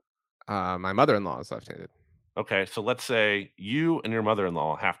 My mother-in-law is left-handed. Okay, so let's say you and your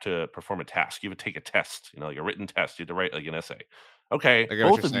mother-in-law have to perform a task. You have to take a test, a written test. You have to write an essay. Okay,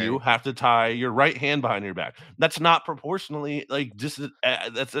 both of you have to tie your right hand behind your back. That's not proportionally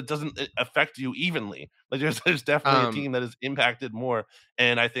that doesn't affect you evenly. There's definitely a team that is impacted more.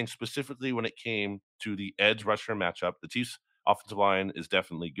 And I think specifically when it came to the edge rusher matchup, the Chiefs' offensive line is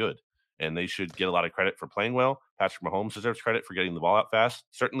definitely good, and they should get a lot of credit for playing well. Patrick Mahomes deserves credit for getting the ball out fast.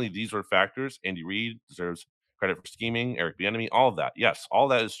 Certainly, these were factors. Andy Reid deserves credit for scheming, Eric Bieniemy, all of that. Yes, all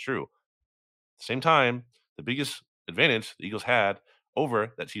that is true. At the same time, the biggest advantage the Eagles had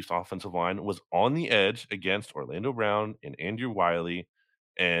over that Chiefs offensive line was on the edge against Orlando Brown and Andrew Wiley.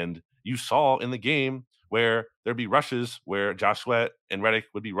 And you saw in the game where there'd be rushes where Josh Sweat and Reddick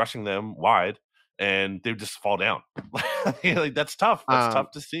would be rushing them wide and they would just fall down. That's tough. That's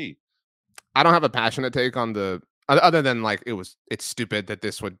tough to see. I don't have a passionate take on the other than it's stupid that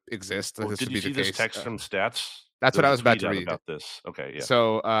this would exist. Well, did you see this text from Stats? That's what I was about to read about this. Okay, yeah.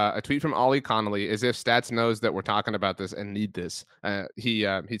 So a tweet from Ollie Connolly, as if Stats knows that we're talking about this and need this. He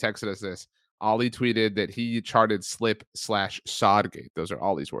texted us this. Ollie tweeted that he charted slip/Sodgate. Those are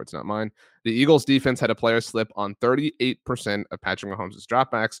Ollie's words, not mine. The Eagles defense had a player slip on 38% of Patrick Mahomes'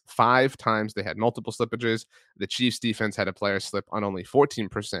 dropbacks. 5 times they had multiple slippages. The Chiefs defense had a player slip on only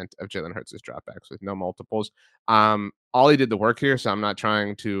 14% of Jalen Hurts' dropbacks with no multiples. Ollie did the work here, so I'm not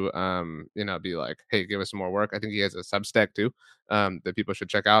trying to, be like, hey, give us some more work. I think he has a Substack too that people should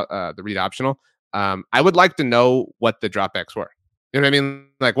check out, the Read Optional. I would like to know what the dropbacks were. You know what I mean?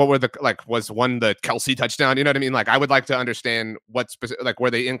 What were was one the Kelsey touchdown? You know what I mean? I would like to understand what specific,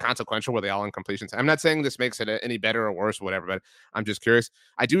 were they inconsequential? Were they all incompletions? I'm not saying this makes it any better or worse or whatever, but I'm just curious.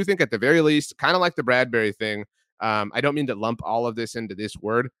 I do think at the very least, kind of like the Bradbury thing, I don't mean to lump all of this into this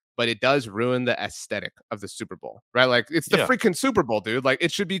word, but it does ruin the aesthetic of the Super Bowl, right? Like it's the freaking Super Bowl, dude. Like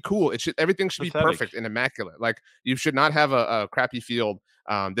it should be cool. Everything should be perfect and immaculate. Like you should not have a crappy field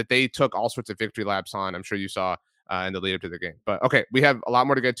that they took all sorts of victory laps on. I'm sure you saw in the lead up to the game. But okay, we have a lot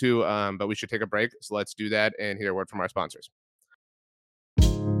more to get to, but we should take a break. So let's do that and hear a word from our sponsors.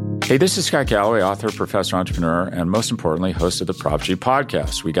 Hey, this is Scott Galloway, author, professor, entrepreneur, and most importantly, host of the Prop G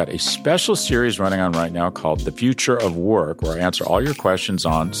podcast. We got a special series running on right now called The Future of Work, where I answer all your questions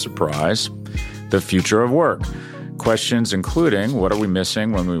on, surprise, the future of work. Questions including, what are we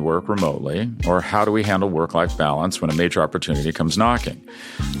missing when we work remotely? Or how do we handle work-life balance when a major opportunity comes knocking?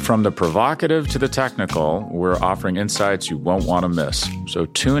 From the provocative to the technical, we're offering insights you won't want to miss. So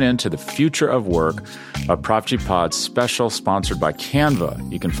tune in to The Future of Work, a Prop G Pod special sponsored by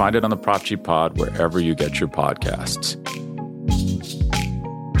Canva. You can find it on the Prop G Pod wherever you get your podcasts.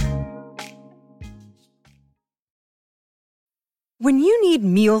 When you need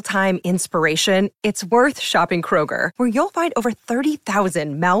mealtime inspiration, it's worth shopping Kroger, where you'll find over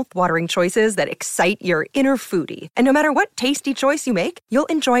 30,000 mouth-watering choices that excite your inner foodie. And no matter what tasty choice you make, you'll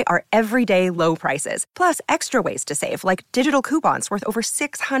enjoy our everyday low prices, plus extra ways to save, like digital coupons worth over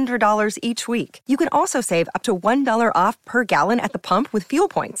 $600 each week. You can also save up to $1 off per gallon at the pump with fuel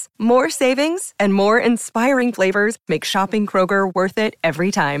points. More savings and more inspiring flavors make shopping Kroger worth it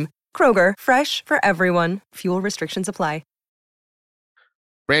every time. Kroger, fresh for everyone. Fuel restrictions apply.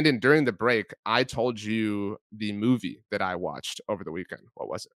 Brandon, during the break, I told you the movie that I watched over the weekend. What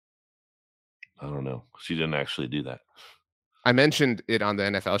was it? I don't know. She didn't actually do that. I mentioned it on the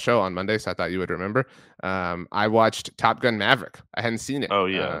NFL show on Monday, so I thought you would remember. I watched Top Gun Maverick. I hadn't seen it. Oh,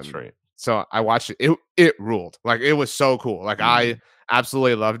 yeah, that's right. So I watched it. It ruled. Like, it was so cool. Like, I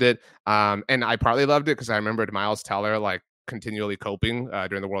absolutely loved it. And I partly loved it because I remembered Miles Teller, like, continually coping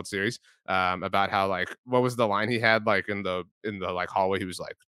during the World Series about how, like, what was the line he had, like, in the like hallway? He was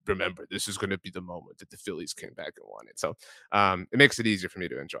like, remember, this is going to be the moment that the Phillies came back and won it. So it makes it easier for me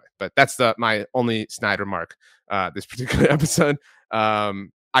to enjoy. But that's my only snide remark this particular episode.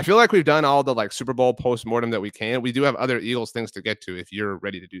 I feel like we've done all the like Super Bowl post-mortem that we can. We do have other Eagles things to get to if you're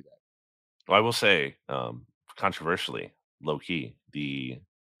ready to do that. Well, I will say, controversially, low key, the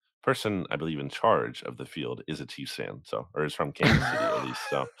person I believe in charge of the field is a Chiefs fan, or is from Kansas City at least.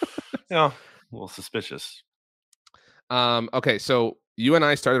 So, a little suspicious. Okay, so you and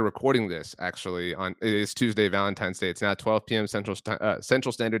I started recording this actually it is Tuesday, Valentine's Day. It's now 12 p.m. Central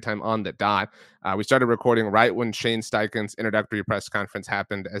Standard Time on the dot. We started recording right when Shane Steichen's introductory press conference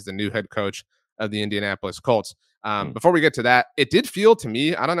happened as the new head coach of the Indianapolis Colts. Before we get to that, it did feel to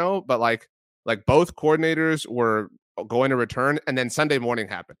me, I don't know, but like both coordinators were going to return, and then Sunday morning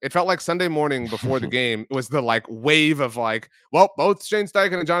happened. It felt like Sunday morning before the game was the like wave of like, well, both Shane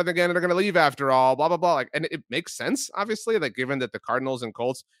Steichen and Jonathan Gannon are going to leave after all, blah blah blah. Like, and it makes sense, obviously, like given that the Cardinals and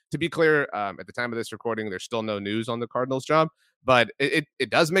Colts, to be clear, at the time of this recording, there's still no news on the Cardinals job, but it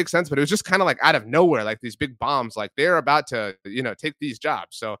does make sense. But it was just kind of like out of nowhere, like these big bombs, like they're about to take these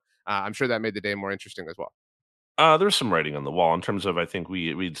jobs. So I'm sure that made the day more interesting as well. There's some writing on the wall in terms of, I think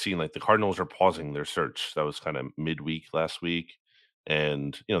we'd seen like the Cardinals are pausing their search. That was kind of midweek last week.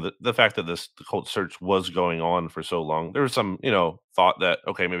 And, the fact that the Colts search was going on for so long, there was some, thought that,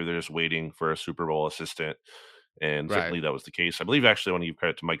 okay, maybe they're just waiting for a Super Bowl assistant. And certainly that was the case. I believe actually when you give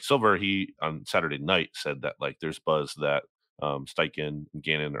credit to Mike Silver, he on Saturday night said that like there's buzz that Steichen and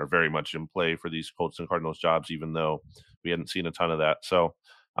Gannon are very much in play for these Colts and Cardinals jobs, even though we hadn't seen a ton of that. So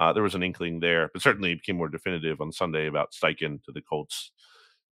there was an inkling there, but certainly it became more definitive on Sunday about Steichen to the Colts.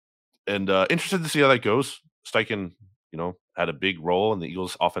 And interested to see how that goes. Steichen, had a big role in the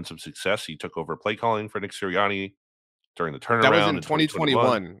Eagles' offensive success. He took over play calling for Nick Sirianni during the turnaround. That was in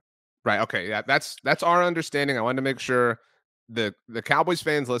 2021. Right. Okay. Yeah, that's our understanding. I wanted to make sure the Cowboys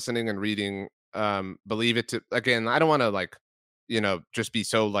fans listening and reading believe it to. Again, I don't want to like, just be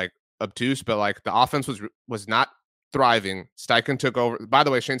so like obtuse, but like the offense was not thriving. Steichen took over. By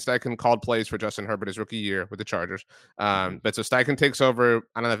the way, Shane Steichen called plays for Justin Herbert his rookie year with the Chargers. But so Steichen takes over.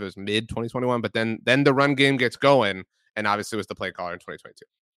 I don't know if it was mid 2021, but then the run game gets going, and obviously was the play caller in 2022.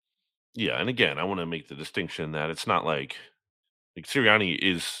 Yeah, and again, I want to make the distinction that it's not like Sirianni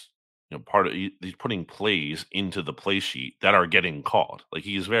is part of he's putting plays into the play sheet that are getting called. Like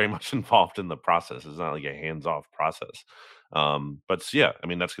he is very much involved in the process. It's not like a hands-off process. But yeah, I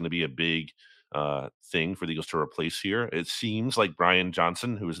mean that's going to be a big thing for the Eagles to replace here. It seems like Brian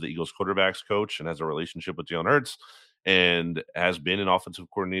Johnson, who is the Eagles quarterbacks coach and has a relationship with Jalen Hurts and has been an offensive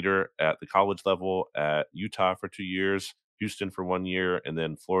coordinator at the college level at Utah for 2 years, Houston for 1 year, and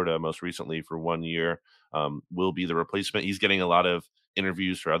then Florida most recently for 1 year, will be the replacement. He's getting a lot of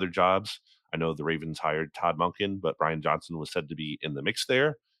interviews for other jobs. I know the Ravens hired Todd Monken, but Brian Johnson was said to be in the mix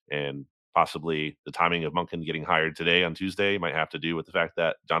there. And possibly the timing of Monken getting hired today on Tuesday might have to do with the fact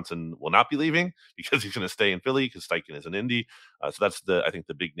that Johnson will not be leaving because he's going to stay in Philly because Steichen is in Indy. So that's I think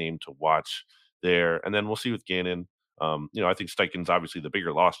the big name to watch there. And then we'll see with Gannon. I think Steichen's obviously the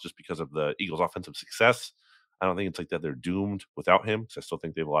bigger loss just because of the Eagles' offensive success. I don't think it's like that they're doomed without him because I still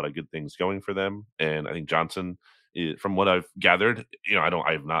think they have a lot of good things going for them. And I think Johnson, from what I've gathered,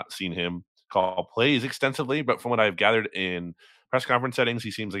 I have not seen him call plays extensively, but from what I've gathered in press conference settings,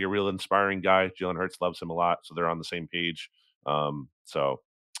 he seems like a real inspiring guy. Jalen Hurts loves him a lot, so they're on the same page. So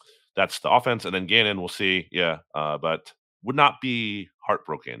that's the offense, and then Gannon, we'll see. Yeah, but would not be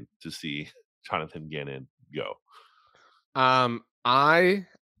heartbroken to see Jonathan Gannon go. I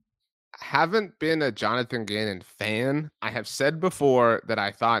haven't been a Jonathan Gannon fan. I have said before that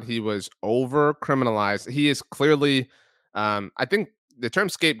I thought he was over criminalized. He is clearly, I think the term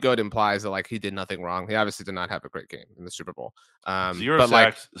scapegoat implies that like he did nothing wrong. He obviously did not have a great game in the Super Bowl. 0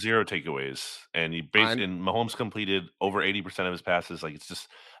 sacks, 0 takeaways, and Mahomes completed over 80% of his passes. Like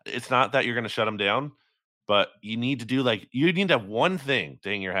it's not that you're going to shut him down, but you need to have one thing to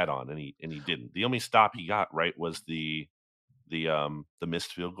hang your hat on, and he didn't. The only stop he got right was the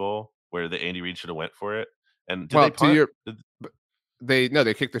missed field goal where the Andy Reid should have went for it. And did they punt?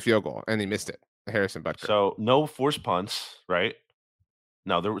 They kicked the field goal and he missed it. Harrison Butker. So no forced punts, right?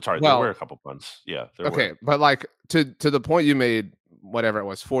 No, there were a couple punts. Yeah. Okay, but like to the point you made, whatever it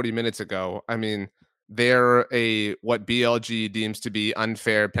was, 40 minutes ago. I mean, they're what BLG deems to be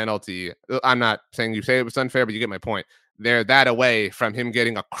unfair penalty. I'm not saying you say it was unfair, but you get my point. They're that away from him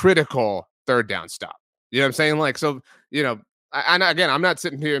getting a critical third down stop. You know what I'm saying? Like, so, and again, I'm not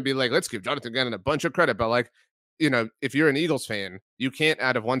sitting here and be like, let's give Jonathan Gannon a bunch of credit, but like, if you're an Eagles fan, you can't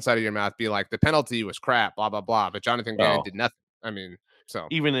out of one side of your mouth be like the penalty was crap, blah, blah, blah. But Jonathan Gannon did nothing. I mean, so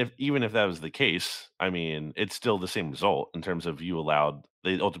even if that was the case, I mean, it's still the same result in terms of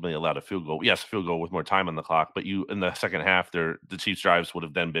they ultimately allowed a field goal. Yes, a field goal with more time on the clock, but in the second half, the Chiefs drives would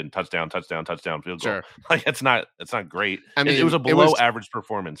have then been touchdown, field goal. Sure. Like it's not great. I mean, it was a below average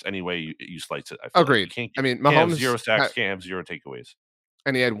performance anyway you slice it. I feel agreed. Like Mahomes can't have 0 sacks, can't have 0 takeaways.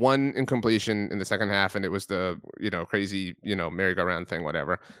 And he had one incompletion in the second half, and it was the crazy merry-go-round thing,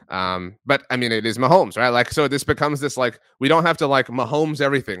 whatever. But I mean, it is Mahomes, right? Like, so this becomes this like we don't have to like Mahomes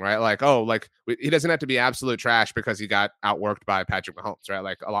everything, right? Like, he doesn't have to be absolute trash because he got outworked by Patrick Mahomes, right?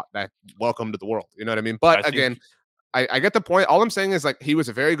 Like a lot that welcome to the world, you know what I mean? But I get the point. All I'm saying is like he was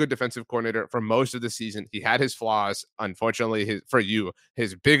a very good defensive coordinator for most of the season. He had his flaws. Unfortunately,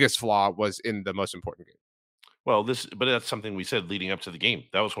 his biggest flaw was in the most important game. But that's something we said leading up to the game.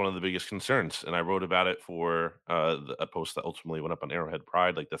 That was one of the biggest concerns, and I wrote about it for a post that ultimately went up on Arrowhead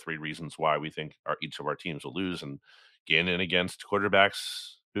Pride, like the 3 reasons why we think each of our teams will lose. And Gannon against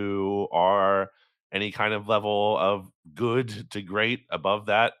quarterbacks who are any kind of level of good to great, above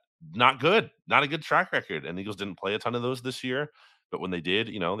that, not good, not a good track record. And the Eagles didn't play a ton of those this year, but when they did,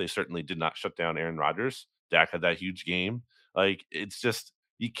 they certainly did not shut down Aaron Rodgers. Dak had that huge game. Like it's just.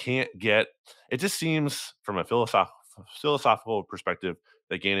 You can't it just seems from a philosophical perspective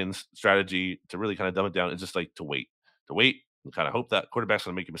that Gannon's strategy to really kind of dumb it down is just like to wait and kind of hope that quarterback's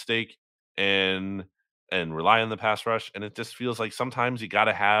going to make a mistake and rely on the pass rush. And it just feels like sometimes you got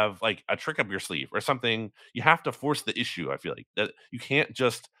to have like a trick up your sleeve or something. You have to force the issue. I feel like that you can't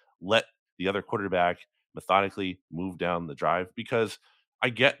just let the other quarterback methodically move down the drive, because I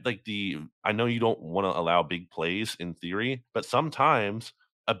get I know you don't want to allow big plays in theory, but sometimes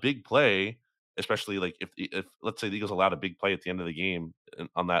a big play, especially like if let's say the Eagles allowed a big play at the end of the game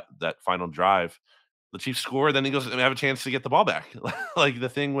on that final drive, the Chiefs score, then the Eagles have a chance to get the ball back. Like the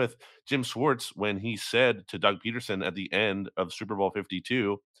thing with Jim Schwartz when he said to Doug Peterson at the end of Super Bowl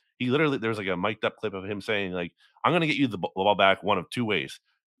 52, he literally, there was like a mic'd up clip of him saying like, I'm going to get you the ball back one of 2 ways.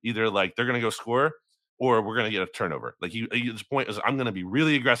 Either like they're going to go score or we're going to get a turnover. Like his point is, I'm going to be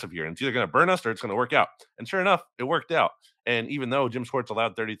really aggressive here, and it's either going to burn us or it's going to work out. And sure enough, it worked out. And even though Jim Schwartz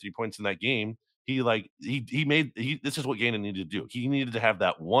allowed 33 points in that game, this is what Gannon needed to do. He needed to have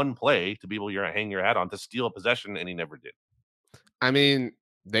that one play to be able to hang your hat on to steal a possession, and he never did. I mean,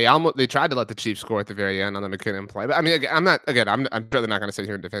 they tried to let the Chiefs score at the very end on the McKinnon play. But I mean, I'm really not going to sit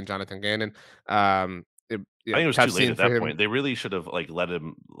here and defend Jonathan Gannon. I think it was too late at that point. They really should have like let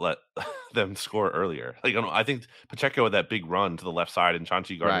them score earlier. Like I think Pacheco had that big run to the left side, and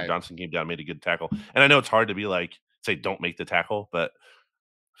Chauncey Gardner-Johnson came down, made a good tackle. And I know it's hard to be like say don't make the tackle, but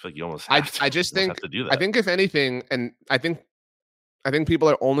I feel like you almost have to. I just think to do that. I think if anything, and I think people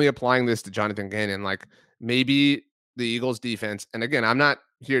are only applying this to Jonathan Gannon. Like maybe the Eagles defense, and again, I'm not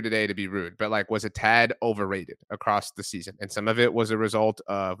here today to be rude, but like was a tad overrated across the season. And some of it was a result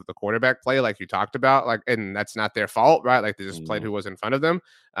of the quarterback play, like you talked about, like, and that's not their fault, right? Like they just played who was in front of them.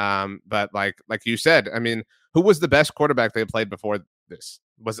 But like you said, I mean, who was the best quarterback they played before this?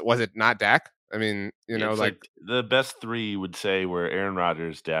 Was it not Dak? I mean, you know, like the best three would say were Aaron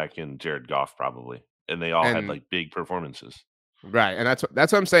Rodgers, Dak, and Jared Goff probably. And they all had like big performances. Right. And that's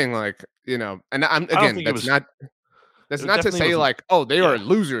what I'm saying. Like, you know, and that's not to say like, oh, they are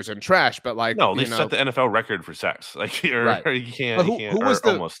losers and trash, but like, no, they set the NFL record for sacks. Like, you can't, who was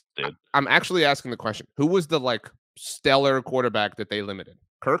almost did. I'm actually asking the question: who was the like stellar quarterback that they limited?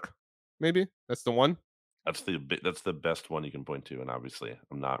 Kirk, maybe that's the one. That's the best one you can point to, and obviously,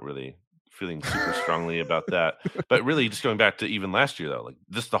 I'm not really feeling super strongly about that. But really, just going back to even last year, though, like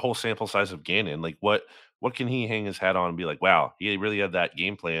the whole sample size of Gannon, like what can he hang his hat on and be like, wow, he really had that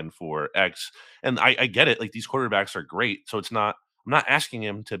game plan for X? And I get it. Like these quarterbacks are great, so I'm not asking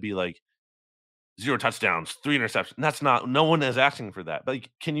him to be like 0 touchdowns, 3 interceptions. That's not. No one is asking for that. But like,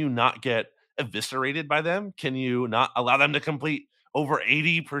 can you not get eviscerated by them? Can you not allow them to complete over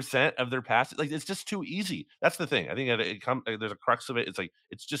 80% of their passes? Like it's just too easy. That's the thing. I think there's a crux of it. It's like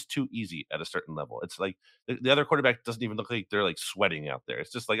it's just too easy at a certain level. It's like the other quarterback doesn't even look like they're like sweating out there.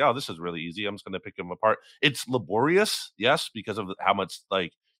 It's just like, oh, this is really easy. I'm just going to pick them apart. It's laborious, yes, because of how much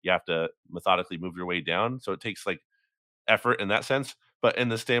like you have to methodically move your way down. So it takes like effort in that sense. But in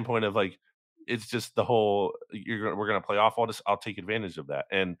the standpoint of like, it's just the whole we're going to play off all this. I'll take advantage of that.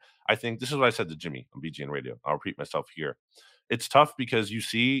 And I think this is what I said to Jimmy on BGN Radio. I'll repeat myself here. It's tough because you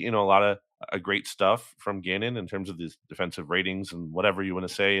see, a lot of great stuff from Gannon in terms of these defensive ratings and whatever you want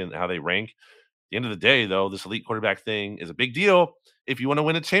to say and how they rank. At the end of the day, though, this elite quarterback thing is a big deal if you want to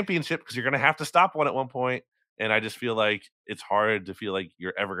win a championship because you're going to have to stop one at one point. And I just feel like it's hard to feel like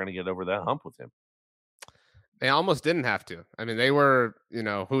you're ever going to get over that hump with him. They almost didn't have to. I mean, they were,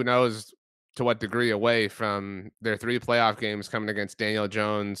 who knows to what degree away from their 3 playoff games coming against Daniel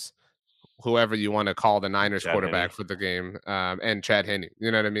Jones, whoever you want to call the Niners quarterback for the game, and Chad Henne.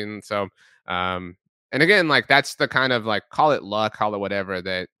 You know what I mean? So, and again, like that's the kind of like call it luck, call it whatever,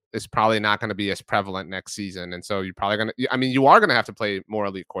 that is probably not going to be as prevalent next season. And so you're probably going to, you are going to have to play more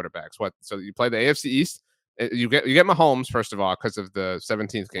elite quarterbacks. So you play the AFC East. You get Mahomes first of all because of the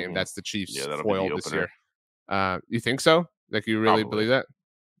 17th game. That's the Chiefs foil this year. You think so? Like you really believe that?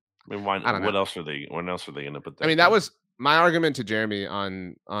 I mean, why? What else are they going to put? I mean, that was my argument to Jeremy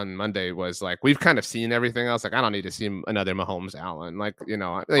on Monday was like, we've kind of seen everything else. Like, I don't need to see another Mahomes Allen. Like,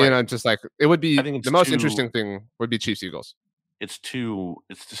 just like it would be the most interesting thing would be Chiefs Eagles. It's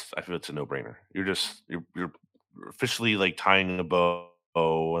just, I feel it's a no brainer. You're officially like tying a bow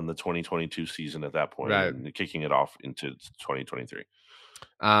on the 2022 season at that point, right, and kicking it off into 2023.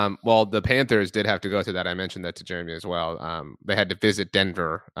 Well, the Panthers did have to go through that. I mentioned that to Jeremy as well. They had to visit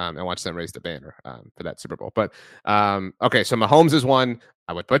Denver and watch them raise the banner for that Super Bowl. But okay, so Mahomes is one.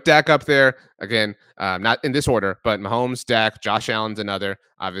 I would put Dak up there again, not in this order, but Mahomes, Dak, Josh Allen's another.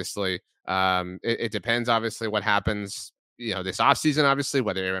 Obviously, it depends. Obviously, what happens, this offseason, obviously,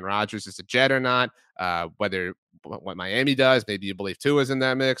 whether Aaron Rodgers is a Jet or not, whether what Miami does, maybe you believe Tua is in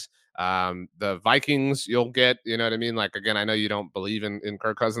that mix. The Vikings you'll get, you know what I mean? Like, again, I know you don't believe in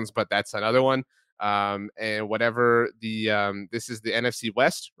Kirk Cousins, but that's another one. And whatever this is the NFC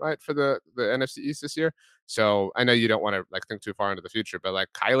West, right? For the NFC East this year. So I know you don't want to like think too far into the future, but like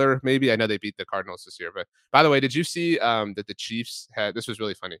Kyler, maybe. I know they beat the Cardinals this year, but by the way, did you see that the Chiefs this was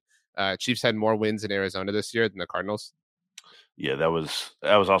really funny. Chiefs had more wins in Arizona this year than the Cardinals. Yeah, that was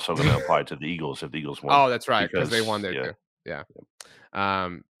also going to apply to the Eagles if the Eagles won. Oh, that's right, because they won there too. Yeah.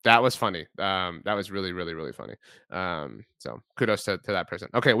 That was funny. That was really, really, really funny. So kudos to that person.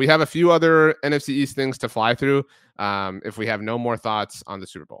 Okay, we have a few other NFC East things to fly through. If we have no more thoughts on the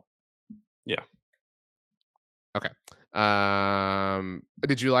Super Bowl. Yeah. Okay.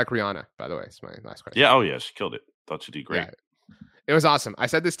 Did you like Rihanna, by the way? It's my last question. Yeah. Oh, yeah. She killed it. Thought she did great. Yeah. It was awesome. I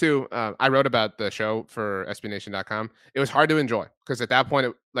said this too. I wrote about the show for SBNation.com. It was hard to enjoy because at that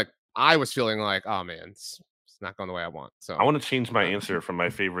point, I was feeling like, oh man, it's not going the way I want. So I want to change my answer from my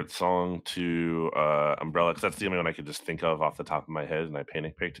favorite song to Umbrella, because that's the only one I could just think of off the top of my head, and I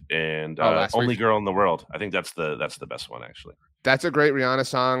panic picked. And Only Girl in the World. I think that's the best one, actually. That's a great Rihanna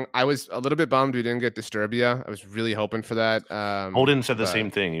song. I was a little bit bummed we didn't get Disturbia. I was really hoping for that. Holden said the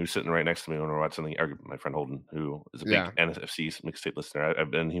same thing. He was sitting right next to me when we were watching my friend Holden, who is a big NFC mixtape listener.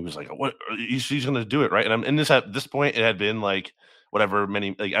 And he was like, "What? She's going to do it, right?" And at this point, it had been like whatever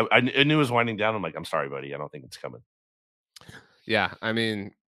many. Like I knew it was winding down. I'm like, "I'm sorry, buddy. I don't think it's coming." Yeah, I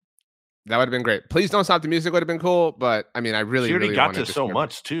mean, that would have been great. Please Don't Stop the Music would have been cool, but I mean, I really, she already really got to so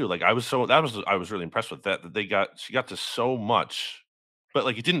much too. Like I was really impressed with that she got to so much but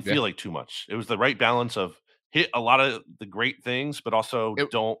like it didn't feel like too much. It was the right balance of hit a lot of the great things, but also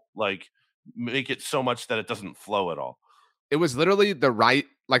don't like make it so much that it doesn't flow at all. It was literally the right,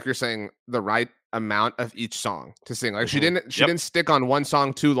 like you're saying, the right amount of each song to sing. Like she didn't stick on one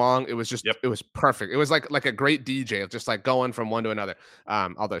song too long. It was just it was perfect. It was like a great DJ, just like going from one to another.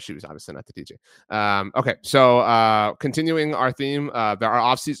 Although she was obviously not the DJ. Okay, so continuing our theme, our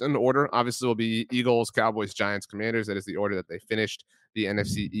offseason order obviously will be Eagles, Cowboys, Giants, Commanders. That is the order that they finished the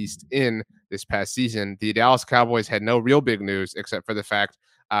NFC East in this past season. The Dallas Cowboys had no real big news except for the fact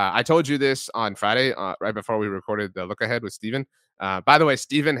I told you this on Friday, right before we recorded the look ahead with Steven. By the way,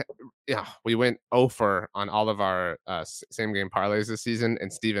 Steven, we went 0 on all of our same game parlays this season,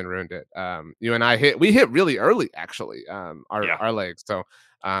 and Steven ruined it. You and I hit really early, actually, our legs. So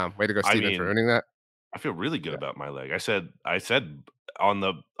way to go, Steven, for ruining that. I feel really good about my leg. I said on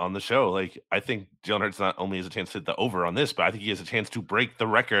the show, like, I think Jalen Hurts not only has a chance to hit the over on this, but I think he has a chance to break the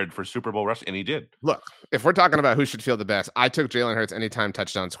record for Super Bowl rush, and he did. Look, if we're talking about who should feel the best, I took Jalen Hurts anytime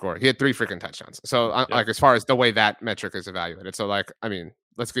touchdown score. He had 3 freaking touchdowns. So like as far as the way that metric is evaluated, so like I mean,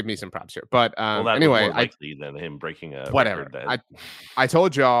 let's give me some props here. But anyway, more likely than him breaking a whatever. I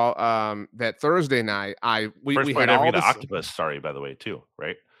told y'all that Thursday night we had all the octopus. Sorry, by the way, too,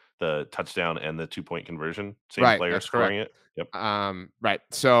 right? The touchdown and the 2-point conversion, same player scoring it. Yep. Right.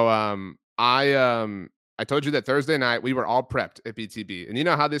 So I told you that Thursday night we were all prepped at BTB, and you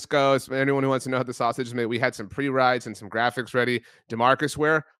know how this goes. Anyone who wants to know how the sausage is made, we had some pre-rides and some graphics ready. DeMarcus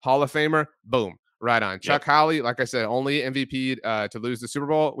Ware, Hall of Famer, boom, right on. Chuck Howley, like I said, only MVP to lose the Super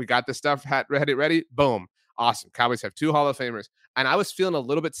Bowl. We got the stuff ready, boom, awesome. Cowboys have 2 Hall of Famers, and I was feeling a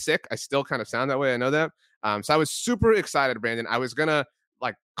little bit sick. I still kind of sound that way. I know that. So I was super excited, Brandon. I was gonna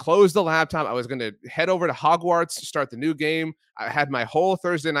close the laptop. I was going to head over to Hogwarts to start the new game. I had my whole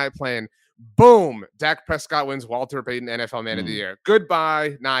Thursday night plan. Boom. Dak Prescott wins Walter Payton NFL Man of the Year.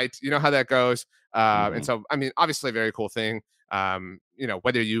 Goodbye night. You know how that goes. And so, I mean, obviously a very cool thing.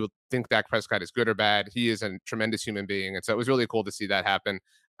 Whether you think Dak Prescott is good or bad, he is a tremendous human being. And so it was really cool to see that happen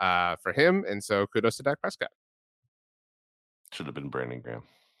for him. And so kudos to Dak Prescott. Should have been Brandon Graham.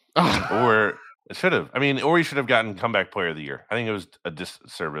 Or... It should have. I mean, or he should have gotten comeback player of the year. I think it was a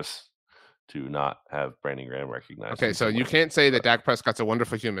disservice to not have Brandon Graham recognized. Okay, so you can't say that Dak Prescott's a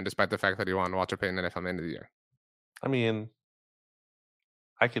wonderful human despite the fact that he won Walter Payton NFL Man of the Year. I mean,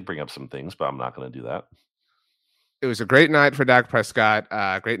 I could bring up some things, but I'm not going to do that. It was a great night for Dak Prescott.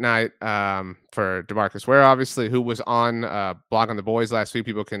 Great night for DeMarcus Ware, obviously, who was on Blog on the Boys last week.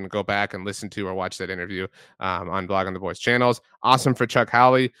 People can go back and listen to or watch that interview on Blog on the Boys channels. Awesome for Chuck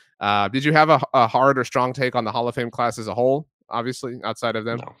Howley. Did you have a hard or strong take on the Hall of Fame class as a whole, obviously, outside of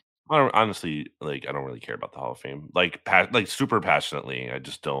them? No. I don't, honestly, I don't really care about the Hall of Fame. Like super passionately, I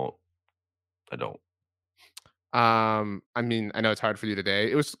don't. I mean, I know it's hard for you today.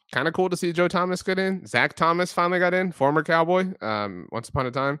 It was kind of cool to see Joe Thomas get in. Zach Thomas finally got in, former Cowboy, once upon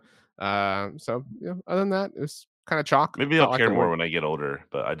a time. So other than that, it was kind of chalk. Maybe I'll care more when I get older,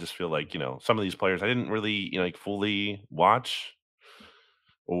 but I just feel like, some of these players I didn't really, fully watch,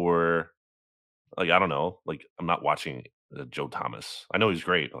 or I don't know, I'm not watching Joe Thomas. I know he's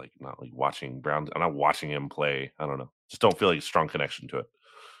great, but not watching Brown. I'm not watching him play. I don't know. Just don't feel like a strong connection to it.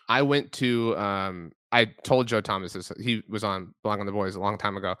 I went to I told Joe Thomas this. He was on Blog on the Boys a long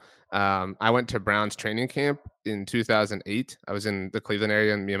time ago. I went to Brown's training camp in 2008. I was in the Cleveland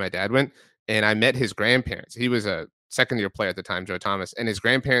area, and me and my dad went, and I met his grandparents. He was a second-year player at the time, Joe Thomas, and his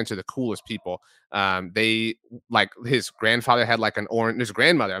grandparents are the coolest people. They his grandfather had his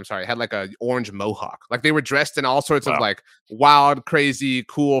grandmother, I'm sorry, had an orange mohawk. They were dressed in all sorts of wild, crazy,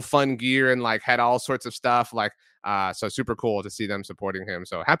 cool, fun gear, and had all sorts of stuff. So super cool to see them supporting him.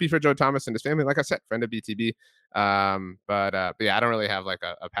 So happy for Joe Thomas and his family. Like I said, friend of BTB. But yeah, I don't really have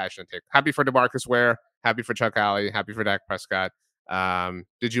a passionate take. Happy for DeMarcus Ware. Happy for Chuck Howley. Happy for Dak Prescott.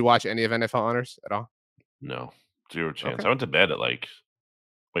 Did you watch any of NFL honors at all? No, 0 chance. Okay. I went to bed at wait,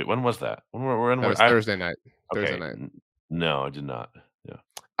 when was that? When that was Thursday night. Okay. Thursday night. No, I did not.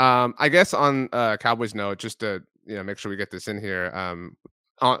 Yeah. I guess on Cowboys note, just to make sure we get this in here.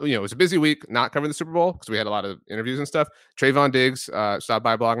 It was a busy week not covering the Super Bowl because we had a lot of interviews and stuff. Trayvon Diggs stopped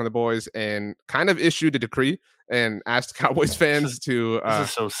by Blog on the Boys and kind of issued a decree and asked Cowboys fans to this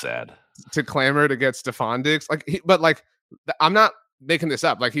is so sad, to clamor to get Stephon Diggs. I'm not making this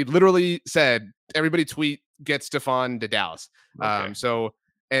up. He literally said, everybody tweet, get Stephon to Dallas. Okay.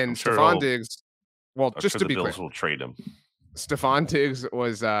 Stephon Diggs, just to be clear, the Bills will trade him. Stephon Diggs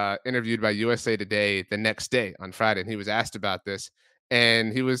was interviewed by USA Today the next day on Friday, and he was asked about this.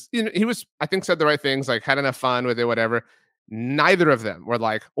 And he was, I think, said the right things, had enough fun with it, whatever. neither of them were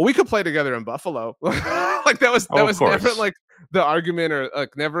like, well, we could play together in Buffalo. Like that was of never course. like the argument, or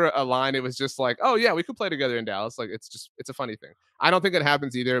like never a line. It was just like, oh yeah, we could play together in Dallas. Like it's a funny thing. I don't think it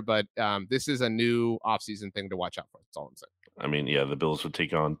happens either, but this is a new offseason thing to watch out for. That's all I'm saying. I mean, yeah, the Bills would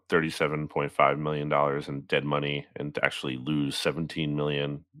take on $37.5 million in dead money and to actually lose $17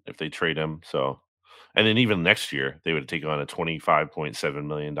 million if they trade him. So, and then even next year, they would take on a $25.7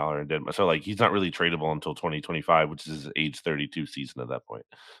 million in dead money. So, like, he's not really tradable until 2025, which is his age 32 season at that point.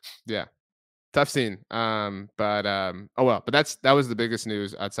 Yeah. Tough scene. Oh well, but that was the biggest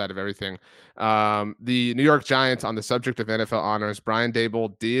news outside of everything. The New York Giants, on the subject of NFL honors, Brian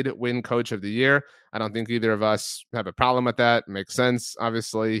Daboll did win Coach of the Year. I don't think either of us have a problem with that. Makes sense.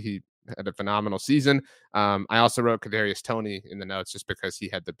 Obviously, he had a phenomenal season. I also wrote Kadarius Toney in the notes just because he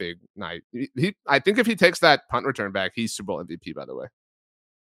had the big night. I think if he takes that punt return back, he's Super Bowl MVP, by the way.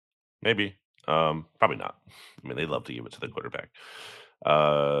 Maybe. Probably not. I mean, they love to give it to the quarterback.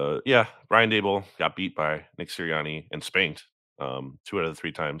 Yeah, Brian Daboll got beat by Nick Sirianni and spanked 2 out of the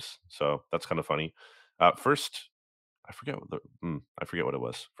 3 times. So that's kind of funny. First, I forget what it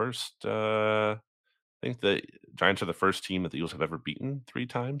was. First, I think the Giants are the first team that the Eagles have ever beaten 3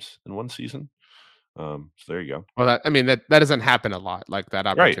 times in one season. So there you go. Well, that doesn't happen a lot, like that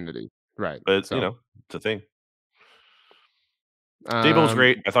opportunity, right? But So, it's a thing. Daboll's um,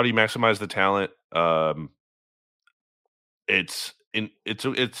 great. I thought he maximized the talent. It's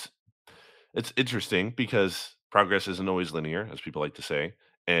interesting because progress isn't always linear, as people like to say,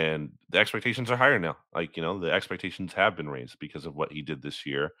 and the expectations are higher now. Like, the expectations have been raised because of what he did this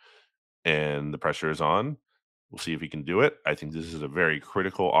year, and the pressure is on. We'll see if he can do it. I think this is a very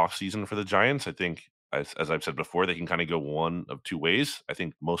critical offseason for the Giants. I think, as I've said before, they can kind of go one of 2 ways. I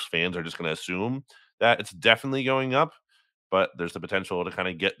think most fans are just going to assume that it's definitely going up, but there's the potential to kind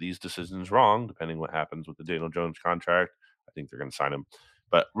of get these decisions wrong, depending what happens with the Daniel Jones contract. I think they're going to sign him.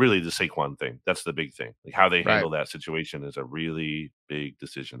 But really, the Saquon thing, that's the big thing. Like, how they right. handle that situation is a really big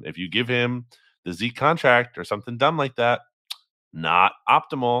decision. If you give him the Zeke contract or something dumb like that, not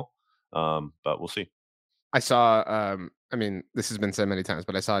optimal, but we'll see. I saw, I mean, this has been said many times,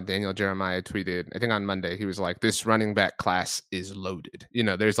 but I saw Daniel Jeremiah tweeted, I think on Monday, he was like, this running back class is loaded.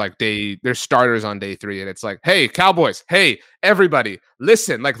 There's there's starters on day 3, and it's like, hey, Cowboys, hey, everybody,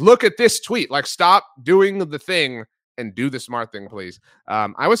 listen, like, look at this tweet, like, stop doing the thing and do the smart thing, please.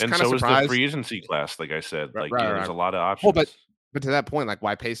 I was kind of surprised. And so is the free agency class, like I said. Right. There's a lot of options. Well, but to that point, like,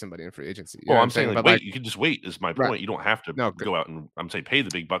 why pay somebody in free agency? Well, I'm saying, wait. You can just wait. Is my point. Right. You don't have to go out and I'm saying pay the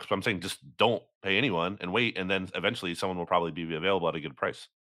big bucks, but I'm saying just don't pay anyone and wait, and then eventually someone will probably be available at a good price.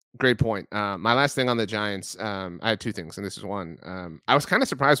 Great point. My last thing on the Giants, I had 2 things, and this is one. I was kind of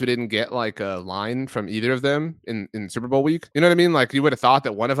surprised we didn't get like a line from either of them in Super Bowl week. You know what I mean? Like, you would have thought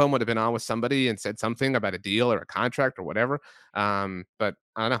that one of them would have been on with somebody and said something about a deal or a contract or whatever. But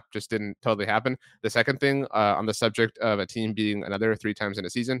I don't know, just didn't totally happen. The second thing, on the subject of a team beating another 3 times in a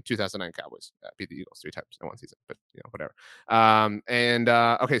season, 2009 Cowboys beat the Eagles 3 times in one season, but whatever.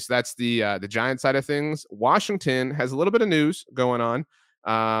 Okay, so that's the Giants side of things. Washington has a little bit of news going on.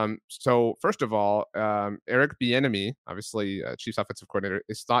 So first of all, Eric Bieniemy, obviously Chiefs offensive coordinator,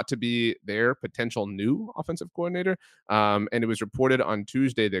 is thought to be their potential new offensive coordinator. And it was reported on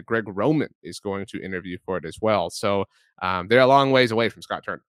Tuesday that Greg Roman is going to interview for it as well. So they're a long ways away from Scott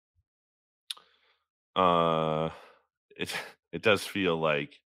Turner. It does feel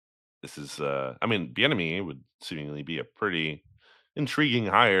like this is I mean, Bieniemy would seemingly be a pretty intriguing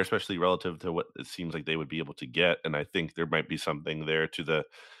hire, especially relative to what it seems like they would be able to get. And I think there might be something there to the,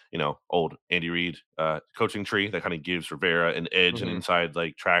 old Andy Reid coaching tree that kind of gives Rivera an edge and inside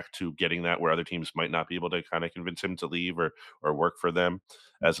like track to getting that where other teams might not be able to kind of convince him to leave or work for them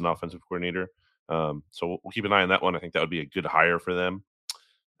as an offensive coordinator. So we'll keep an eye on that one. I think that would be a good hire for them.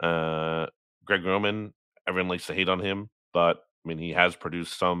 Greg Roman, everyone likes to hate on him, but I mean, he has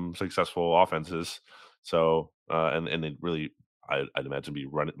produced some successful offenses. So, and they really, I'd imagine, be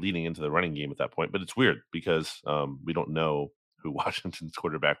leading into the running game at that point. But it's weird because we don't know who Washington's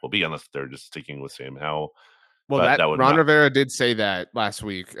quarterback will be unless they're just sticking with Sam Howell. Well, Ron Rivera did say that last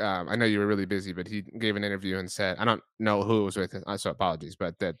week. I know you were really busy, but he gave an interview and said, I don't know who it was with, so apologies,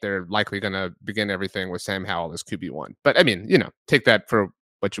 but that they're likely going to begin everything with Sam Howell as QB1. But I mean, take that for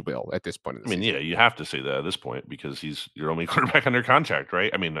what you will at this point in the season. Yeah, you have to say that at this point because he's your only quarterback under contract, right?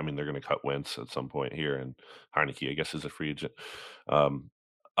 I mean, they're going to cut Wentz at some point here, and Heineke, I guess, is a free agent.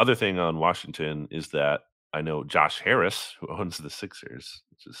 Other thing on Washington is that I know Josh Harris, who owns the Sixers,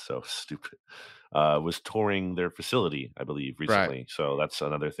 which is so stupid, was touring their facility, I believe, recently. Right. So that's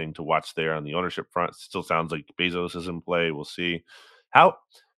another thing to watch there on the ownership front. Still sounds like Bezos is in play. We'll see. How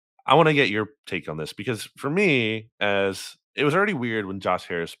I want to get your take on this because for me, as it was already weird when Josh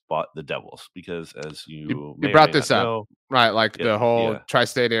Harris bought the Devils because, as you You may or brought may this not up, know, right? Like the whole yeah,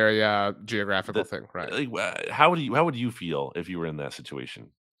 tri-state area geographical thing, right? like, how would you feel if you were in that situation?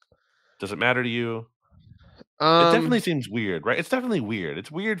 Does it matter to you? It definitely Um, seems weird, right? It's definitely weird.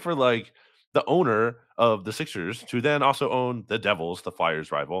 It's weird for like the owner of the Sixers to then also own the Devils, the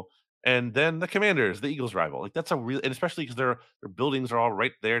Flyers rival, and then the Commanders, the Eagles rival. Like that's a real, and especially because their buildings are all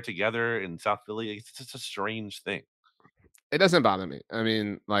right there together in South Philly. It's just a strange thing. it doesn't bother me. I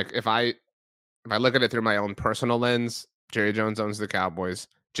mean, like if I look at it through my own personal lens, Jerry Jones owns the Cowboys,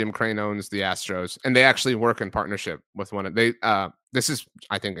 Jim Crane owns the Astros, and they actually work in partnership with one of they this is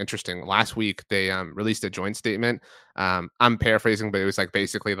I think interesting. Last week they released a joint statement. I'm paraphrasing, but it was like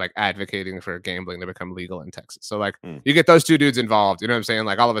basically like advocating for gambling to become legal in Texas. So like you get those two dudes involved, you know what I'm saying?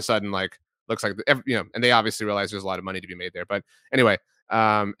 Like all of a sudden like looks like and they obviously realize there's a lot of money to be made there. But anyway,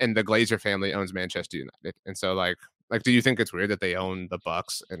 and the Glazer family owns Manchester United. And so like, do you think it's weird that they own the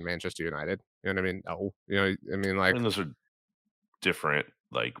Bucks and Manchester United? You know what I mean? No. I mean, I like, mean, those are different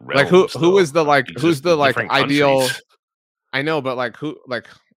like who realms. who Though. is the like who's Exist the in like different ideal? countries. I know, but like who like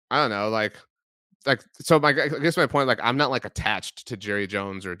I don't know, like so I guess my point, like I'm not like attached to Jerry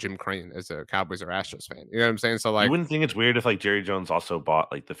Jones or Jim Crane as a Cowboys or Astros fan. You know what I'm saying? So You like wouldn't think it's weird if like Jerry Jones also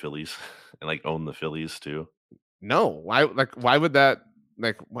bought like the Phillies and like owned the Phillies too. no, why would that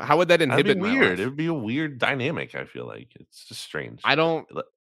how would that That'd be inhibit my weird. It life? would be a weird dynamic. I feel like it's just strange. I don't L-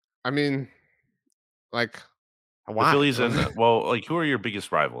 I mean like The why? Phillies and well, like who are your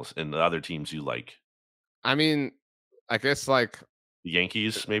biggest rivals and the other teams you like? I mean, I guess like The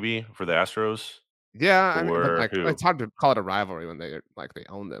Yankees, maybe for the Astros, yeah, I mean, but or like who? it's hard to call it a rivalry when they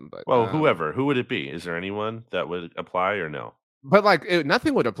own them, Well, whoever. Who would it be? Is there anyone that would apply or no? but like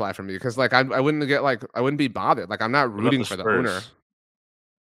nothing would apply for me because like I wouldn't get like I wouldn't be bothered. Like I'm not What about rooting the for the owner. Spurs?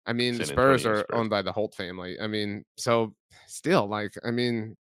 I mean, the San Spurs Antonio are Spurs. owned by the Holt family. I mean, so still like I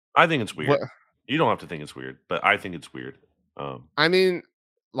mean, I think it's what weird. You don't have to think it's weird, but I think it's weird. I mean, It's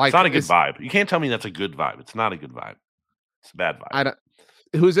like not a good vibe. You can't tell me that's a good vibe. It's not a good vibe. It's a bad vibe. I don't.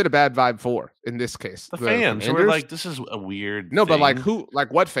 Who's it a bad vibe for in this case? The fans who are Commanders? like, this is a weird No, but like thing. who? Like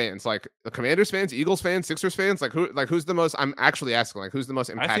what fans? Like the Commanders fans, Eagles fans, Sixers fans? Like who? Like who's the most? I'm actually asking. Like who's the most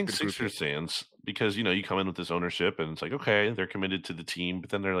I think impacted group? Sixers fans, because you come in with this ownership and it's like, okay, they're committed to the team, but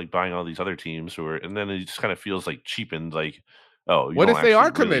then they're like buying all these other teams who are, and then it just kind of feels like cheapened. Like, oh, you What don't if they actually are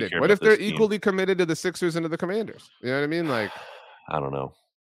really committed? care What about if they're this team. equally committed to the Sixers and to the Commanders? You know what I mean? Like, I don't know.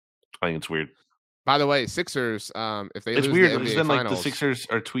 I think it's weird. by the way, Sixers, if they It's lose weird the because NBA then like the Finals, Sixers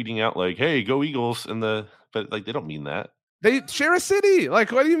are tweeting out like, "Hey, go Eagles!" but like they don't mean that. they share a city.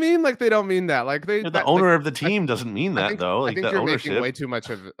 Like, what do you mean? Like, they don't mean that? Like, The owner of the team doesn't mean I that think though. I Like think the you're making ownership. way too much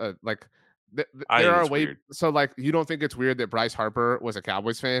of like. I There think are it's way weird. so like you don't think it's weird that Bryce Harper was a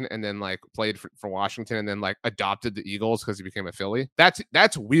Cowboys fan and then like played for Washington and then like adopted the Eagles because he became a Philly.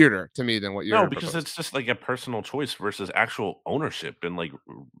 That's weirder to me than what you're No, because proposing. it's just like a personal choice versus actual ownership and like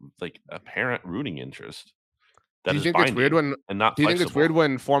apparent rooting interest. Do That you is think it's weird binding when and not do you think it's weird flexible.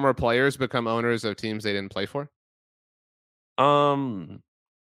 when former players become owners of teams they didn't play for? Um,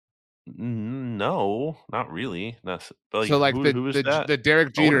 no, not really. But like, So like who is that? the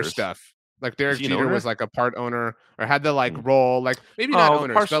Derek Jeter Owners? stuff. Like Is Derek he an Jeter was owner? like a part owner or had the like Mm. role, like maybe not Oh,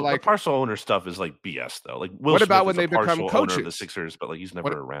 owners, but the like partial owner stuff is like BS though. Like Will what about Smith when is a they become partial owner of the coaches? Sixers, but like he's What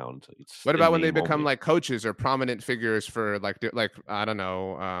never around. It's what in about when they name become only. like coaches or prominent figures for like I don't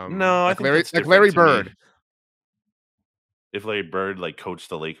know, No, I like think that's Larry different to me. Bird. If Larry Bird like coached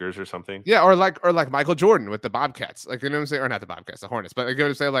the Lakers or something. Yeah, or like Michael Jordan with the Bobcats. Like you know what I'm saying? Or not the Bobcats, the Hornets. But like, you know what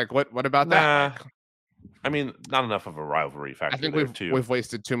I'm saying? Like what about that? Nah, Like, I mean, not enough of a rivalry I factor think there too. we've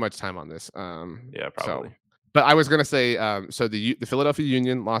wasted too much time on this. Yeah, So probably. but I was gonna say, so the Philadelphia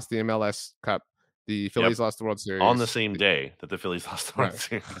Union lost the MLS Cup. The Phillies lost the World Series On the same day that the Phillies lost the World right.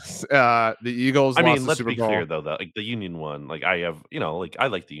 Series. The Eagles I lost mean, the let's Super be Bowl. clear though, that like the Union won. Like I have, like I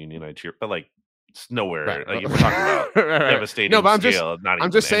like the Union, I cheer, but like it's nowhere. Right. Like if we're talking about right. devastating No, but scale, not I'm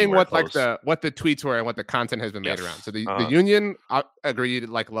even just saying anywhere what close. like what the tweets were and what the content has been made around. Yes. So the Union agreed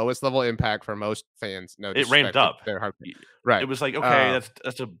like lowest level impact for most fans. No, It ramped up. Right. It was like, okay,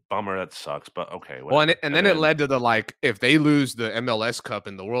 that's a bummer. That sucks, but okay. Well, and then it led to the like if they lose the MLS Cup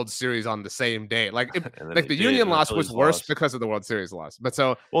and the World Series on the same day, like like the Union loss was worse because of the World Series loss. But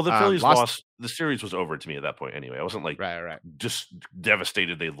so well, the Phillies lost. The series was over to me at that point anyway. I wasn't like just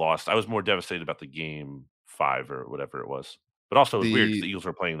devastated they lost. I was more devastated about the game 5 or whatever it was. But also it was weird because the Eagles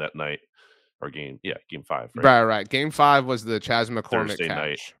were playing that night or game 5. Right. Game 5 was the Chas McCormick Thursday catch.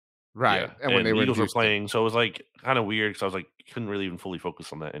 night. Right. Yeah. And when the they Eagles were playing, so it was like kind of weird because I was like couldn't really even fully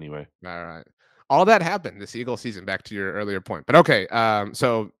focus on that anyway. Right. all that happened this Eagles season. Back to your earlier point, but okay.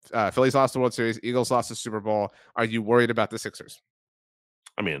 So Phillies lost the World Series. Eagles lost the Super Bowl. Are you worried about the Sixers?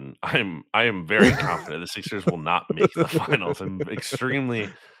 I mean, I am very confident the Sixers will not make the finals.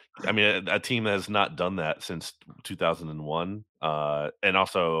 I mean, a team that has not done that since 2001. And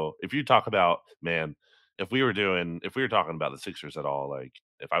also, if you talk about, man, if we were talking about the Sixers at all, like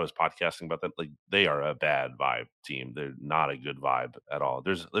if I was podcasting about them, like they are a bad vibe team. They're not a good vibe at all.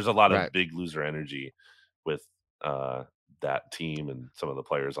 There's a lot Right. of big loser energy with that team and some of the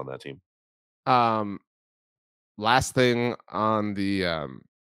players on that team. Last thing on the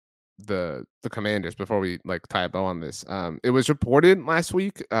Commanders before we like tie a bow on this. It was reported last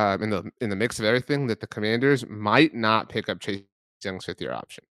week in the mix of everything that the Commanders might not pick up Chase Young's 5th-year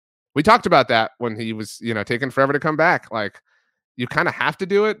option. We talked about that when he was, taking forever to come back. Like you kind of have to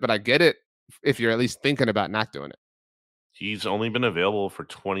do it, but I get it if you're at least thinking about not doing it. He's only been available for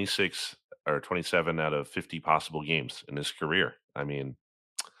 26 or 27 out of 50 possible games in his career. I mean,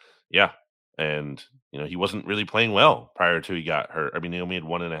 yeah. And, he wasn't really playing well prior to he got hurt. I mean, he only had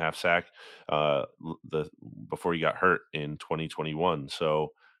 1.5 sack before he got hurt in 2021.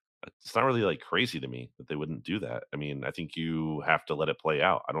 So it's not really like crazy to me that they wouldn't do that. I mean, I think you have to let it play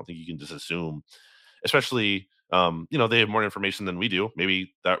out. I don't think you can just assume, especially, they have more information than we do.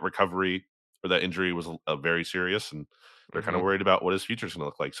 Maybe that recovery or that injury was very serious and they're kind of worried about what his future is going to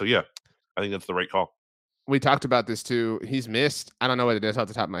look like. So, yeah, I think that's the right call. We talked about this too. He's missed, I don't know what it is off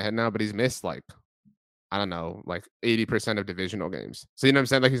the top of my head now, but he's missed like, I don't know, like 80% of divisional games. So you know what I'm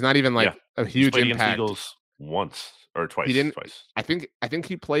saying? Like he's not even like a huge played impact. Against the Eagles once or twice. He didn't. Twice. I think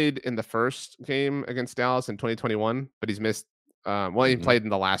he played in the first game against Dallas in 2021, but he's missed. He played in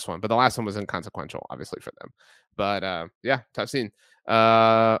the last one, but the last one was inconsequential, obviously for them. But yeah, tough scene.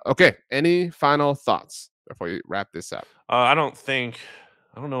 Okay, any final thoughts before we wrap this up? I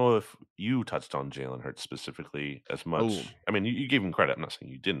don't know if you touched on Jalen Hurts specifically as much. Ooh. I mean, you gave him credit. I'm not saying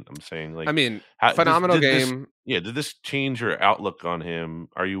you didn't. I'm saying like, I mean, phenomenal game. Did this change your outlook on him?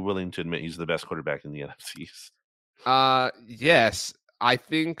 Are you willing to admit he's the best quarterback in the NFC? Yes, I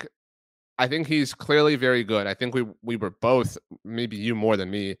think he's clearly very good. I think we were both, maybe you more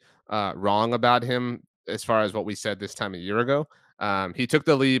than me, wrong about him as far as what we said this time a year ago. He took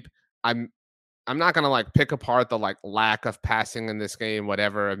the leap. I'm not gonna like pick apart the like lack of passing in this game,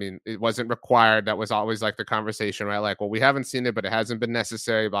 whatever. I mean, it wasn't required. That was always like the conversation, right? Like, well, we haven't seen it, but it hasn't been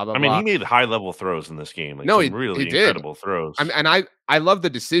necessary. Blah blah. I mean, blah. he made high level throws in this game. Like, no, he did incredible throws. I love the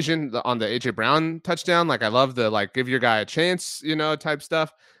decision on the AJ Brown touchdown. Like, I love the like give your guy a chance, type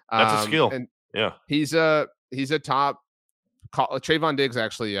stuff. That's a skill. And yeah, he's a top. Trayvon Diggs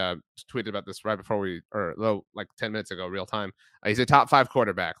actually tweeted about this right before like 10 minutes ago, real time. He's a top 5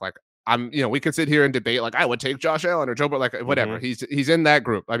 quarterback. Like we could sit here and debate like I would take Josh Allen or Joe, but like whatever. He's in that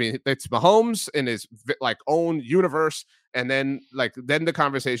group. I mean, it's Mahomes in his like own universe, and then the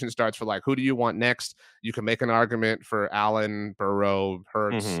conversation starts for like who do you want next? You can make an argument for Allen, Burrow,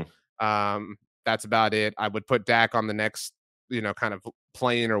 Hurts. That's about it. I would put Dak on the next kind of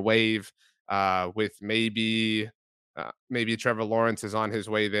plane or wave with maybe Trevor Lawrence is on his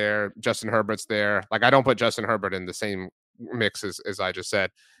way there. Justin Herbert's there. Like I don't put Justin Herbert in the same mix as I just said.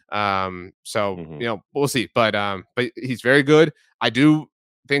 We'll see. But he's very good. I do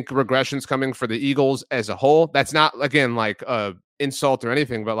think regression's coming for the Eagles as a whole. That's not again like a insult or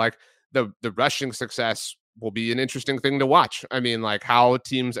anything, but like the rushing success will be an interesting thing to watch. I mean, like how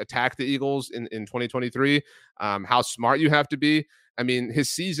teams attack the Eagles in 2023, how smart you have to be. I mean, his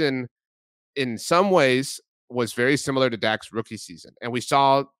season in some ways was very similar to Dak's rookie season. And we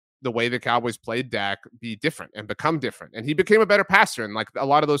saw the way the Cowboys played Dak be different and become different. And he became a better passer. And like a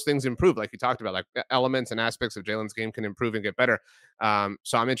lot of those things improved, like you talked about, like elements and aspects of Jalen's game can improve and get better.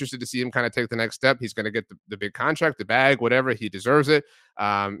 So I'm interested to see him kind of take the next step. He's going to get the big contract, the bag, whatever. He deserves it.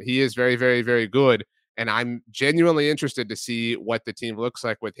 He is very, very, very good. And I'm genuinely interested to see what the team looks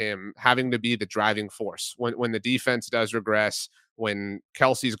like with him having to be the driving force when the defense does regress, when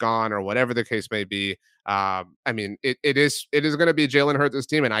Kelsey's gone or whatever the case may be. I mean, it is going to be Jalen Hurts'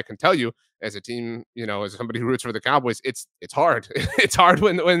 team. And I can tell you as a team, as somebody who roots for the Cowboys, it's hard. It's hard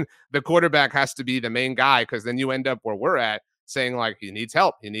when the quarterback has to be the main guy, because then you end up where we're at saying like, he needs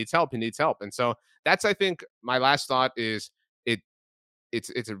help. And so that's, I think my last thought is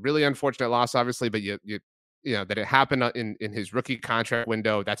it's a really unfortunate loss, obviously, but you that it happened in his rookie contract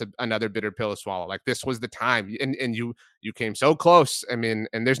window. That's another bitter pill to swallow. Like this was the time, and you came so close. I mean,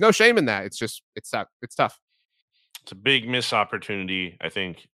 and there's no shame in that. It's just it's tough. It's a big missed opportunity, I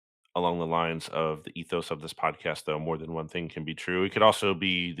think, along the lines of the ethos of this podcast. Though more than one thing can be true. It could also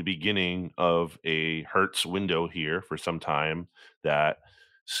be the beginning of a Hurts window here for some time that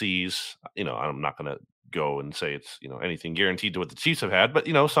sees, I'm not going to go and say it's, anything guaranteed to what the Chiefs have had, but,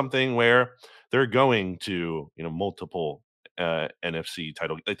 something where they're going to, multiple NFC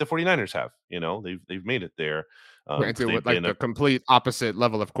title like the 49ers have, they've made it there. Granted, with like the complete opposite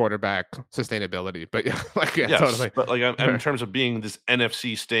level of quarterback sustainability, but yeah, yes, totally. But like in terms of being this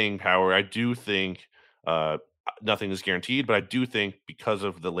NFC staying power, I do think nothing is guaranteed, but I do think because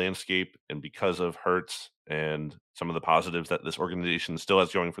of the landscape and because of Hurts and some of the positives that this organization still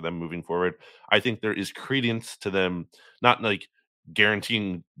has going for them moving forward, I think there is credence to them not like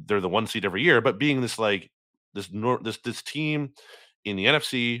guaranteeing they're the 1 seed every year, but being this like this team in the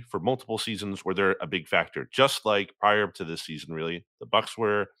NFC for multiple seasons where they're a big factor, just like prior to this season, really. The Bucs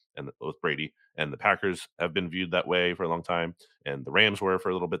were, and with Brady, and the Packers have been viewed that way for a long time, and the Rams were for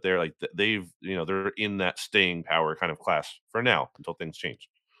a little bit there. Like they've, they're in that staying power kind of class for now until things change.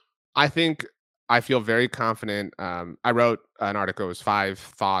 I feel very confident. I wrote an article, it was 5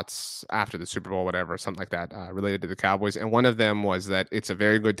 thoughts after the Super Bowl, whatever, something like that, related to the Cowboys. And one of them was that it's a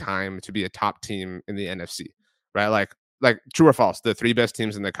very good time to be a top team in the NFC, right? Like true or false, the 3 best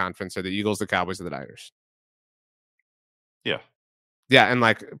teams in the conference are the Eagles, the Cowboys, and the Niners. Yeah. Yeah, and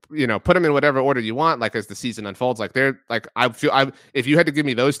like, put them in whatever order you want, like as the season unfolds. Like they're like, if you had to give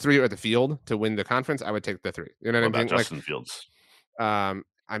me those 3 or the field to win the conference, I would take the 3. You know what I mean? Justin Fields.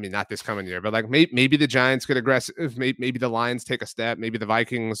 I mean, not this coming year, but like maybe the Giants get aggressive. Maybe the Lions take a step. Maybe the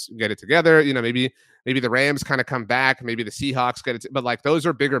Vikings get it together. Maybe the Rams kind of come back. Maybe the Seahawks get it. But like those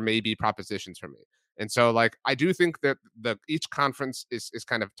are bigger maybe propositions for me. And so like I do think that each conference is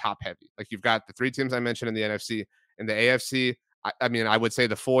kind of top heavy. Like you've got the 3 teams I mentioned in the NFC and the AFC. I mean, I would say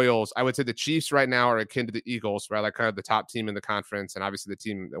the foils. I would say the Chiefs right now are akin to the Eagles, right? Like kind of the top team in the conference, and obviously the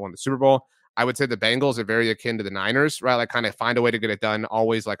team that won the Super Bowl. I would say the Bengals are very akin to the Niners, right? Like kind of find a way to get it done,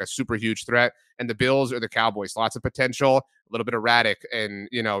 always like a super huge threat. And the Bills or the Cowboys, lots of potential, a little bit erratic, and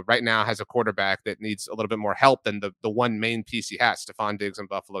right now has a quarterback that needs a little bit more help than the one main piece he has: Stephon Diggs in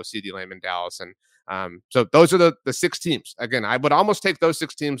Buffalo, CeeDee Lamb in Dallas, and so those are the 6 teams. Again, I would almost take those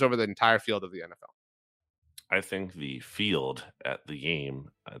 6 teams over the entire field of the NFL. I think the field at the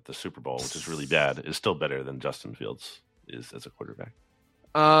game at the Super Bowl, which is really bad, is still better than Justin Fields is as a quarterback.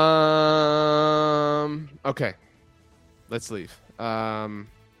 Okay. Let's leave.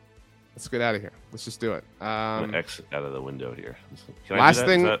 Let's get out of here. Let's just do it. I'm gonna exit out of the window here. Can last I do that?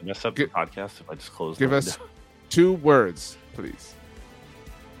 thing, Does that mess up the podcast if I just close? Give us 2 words, please.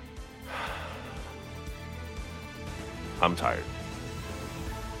 I'm tired.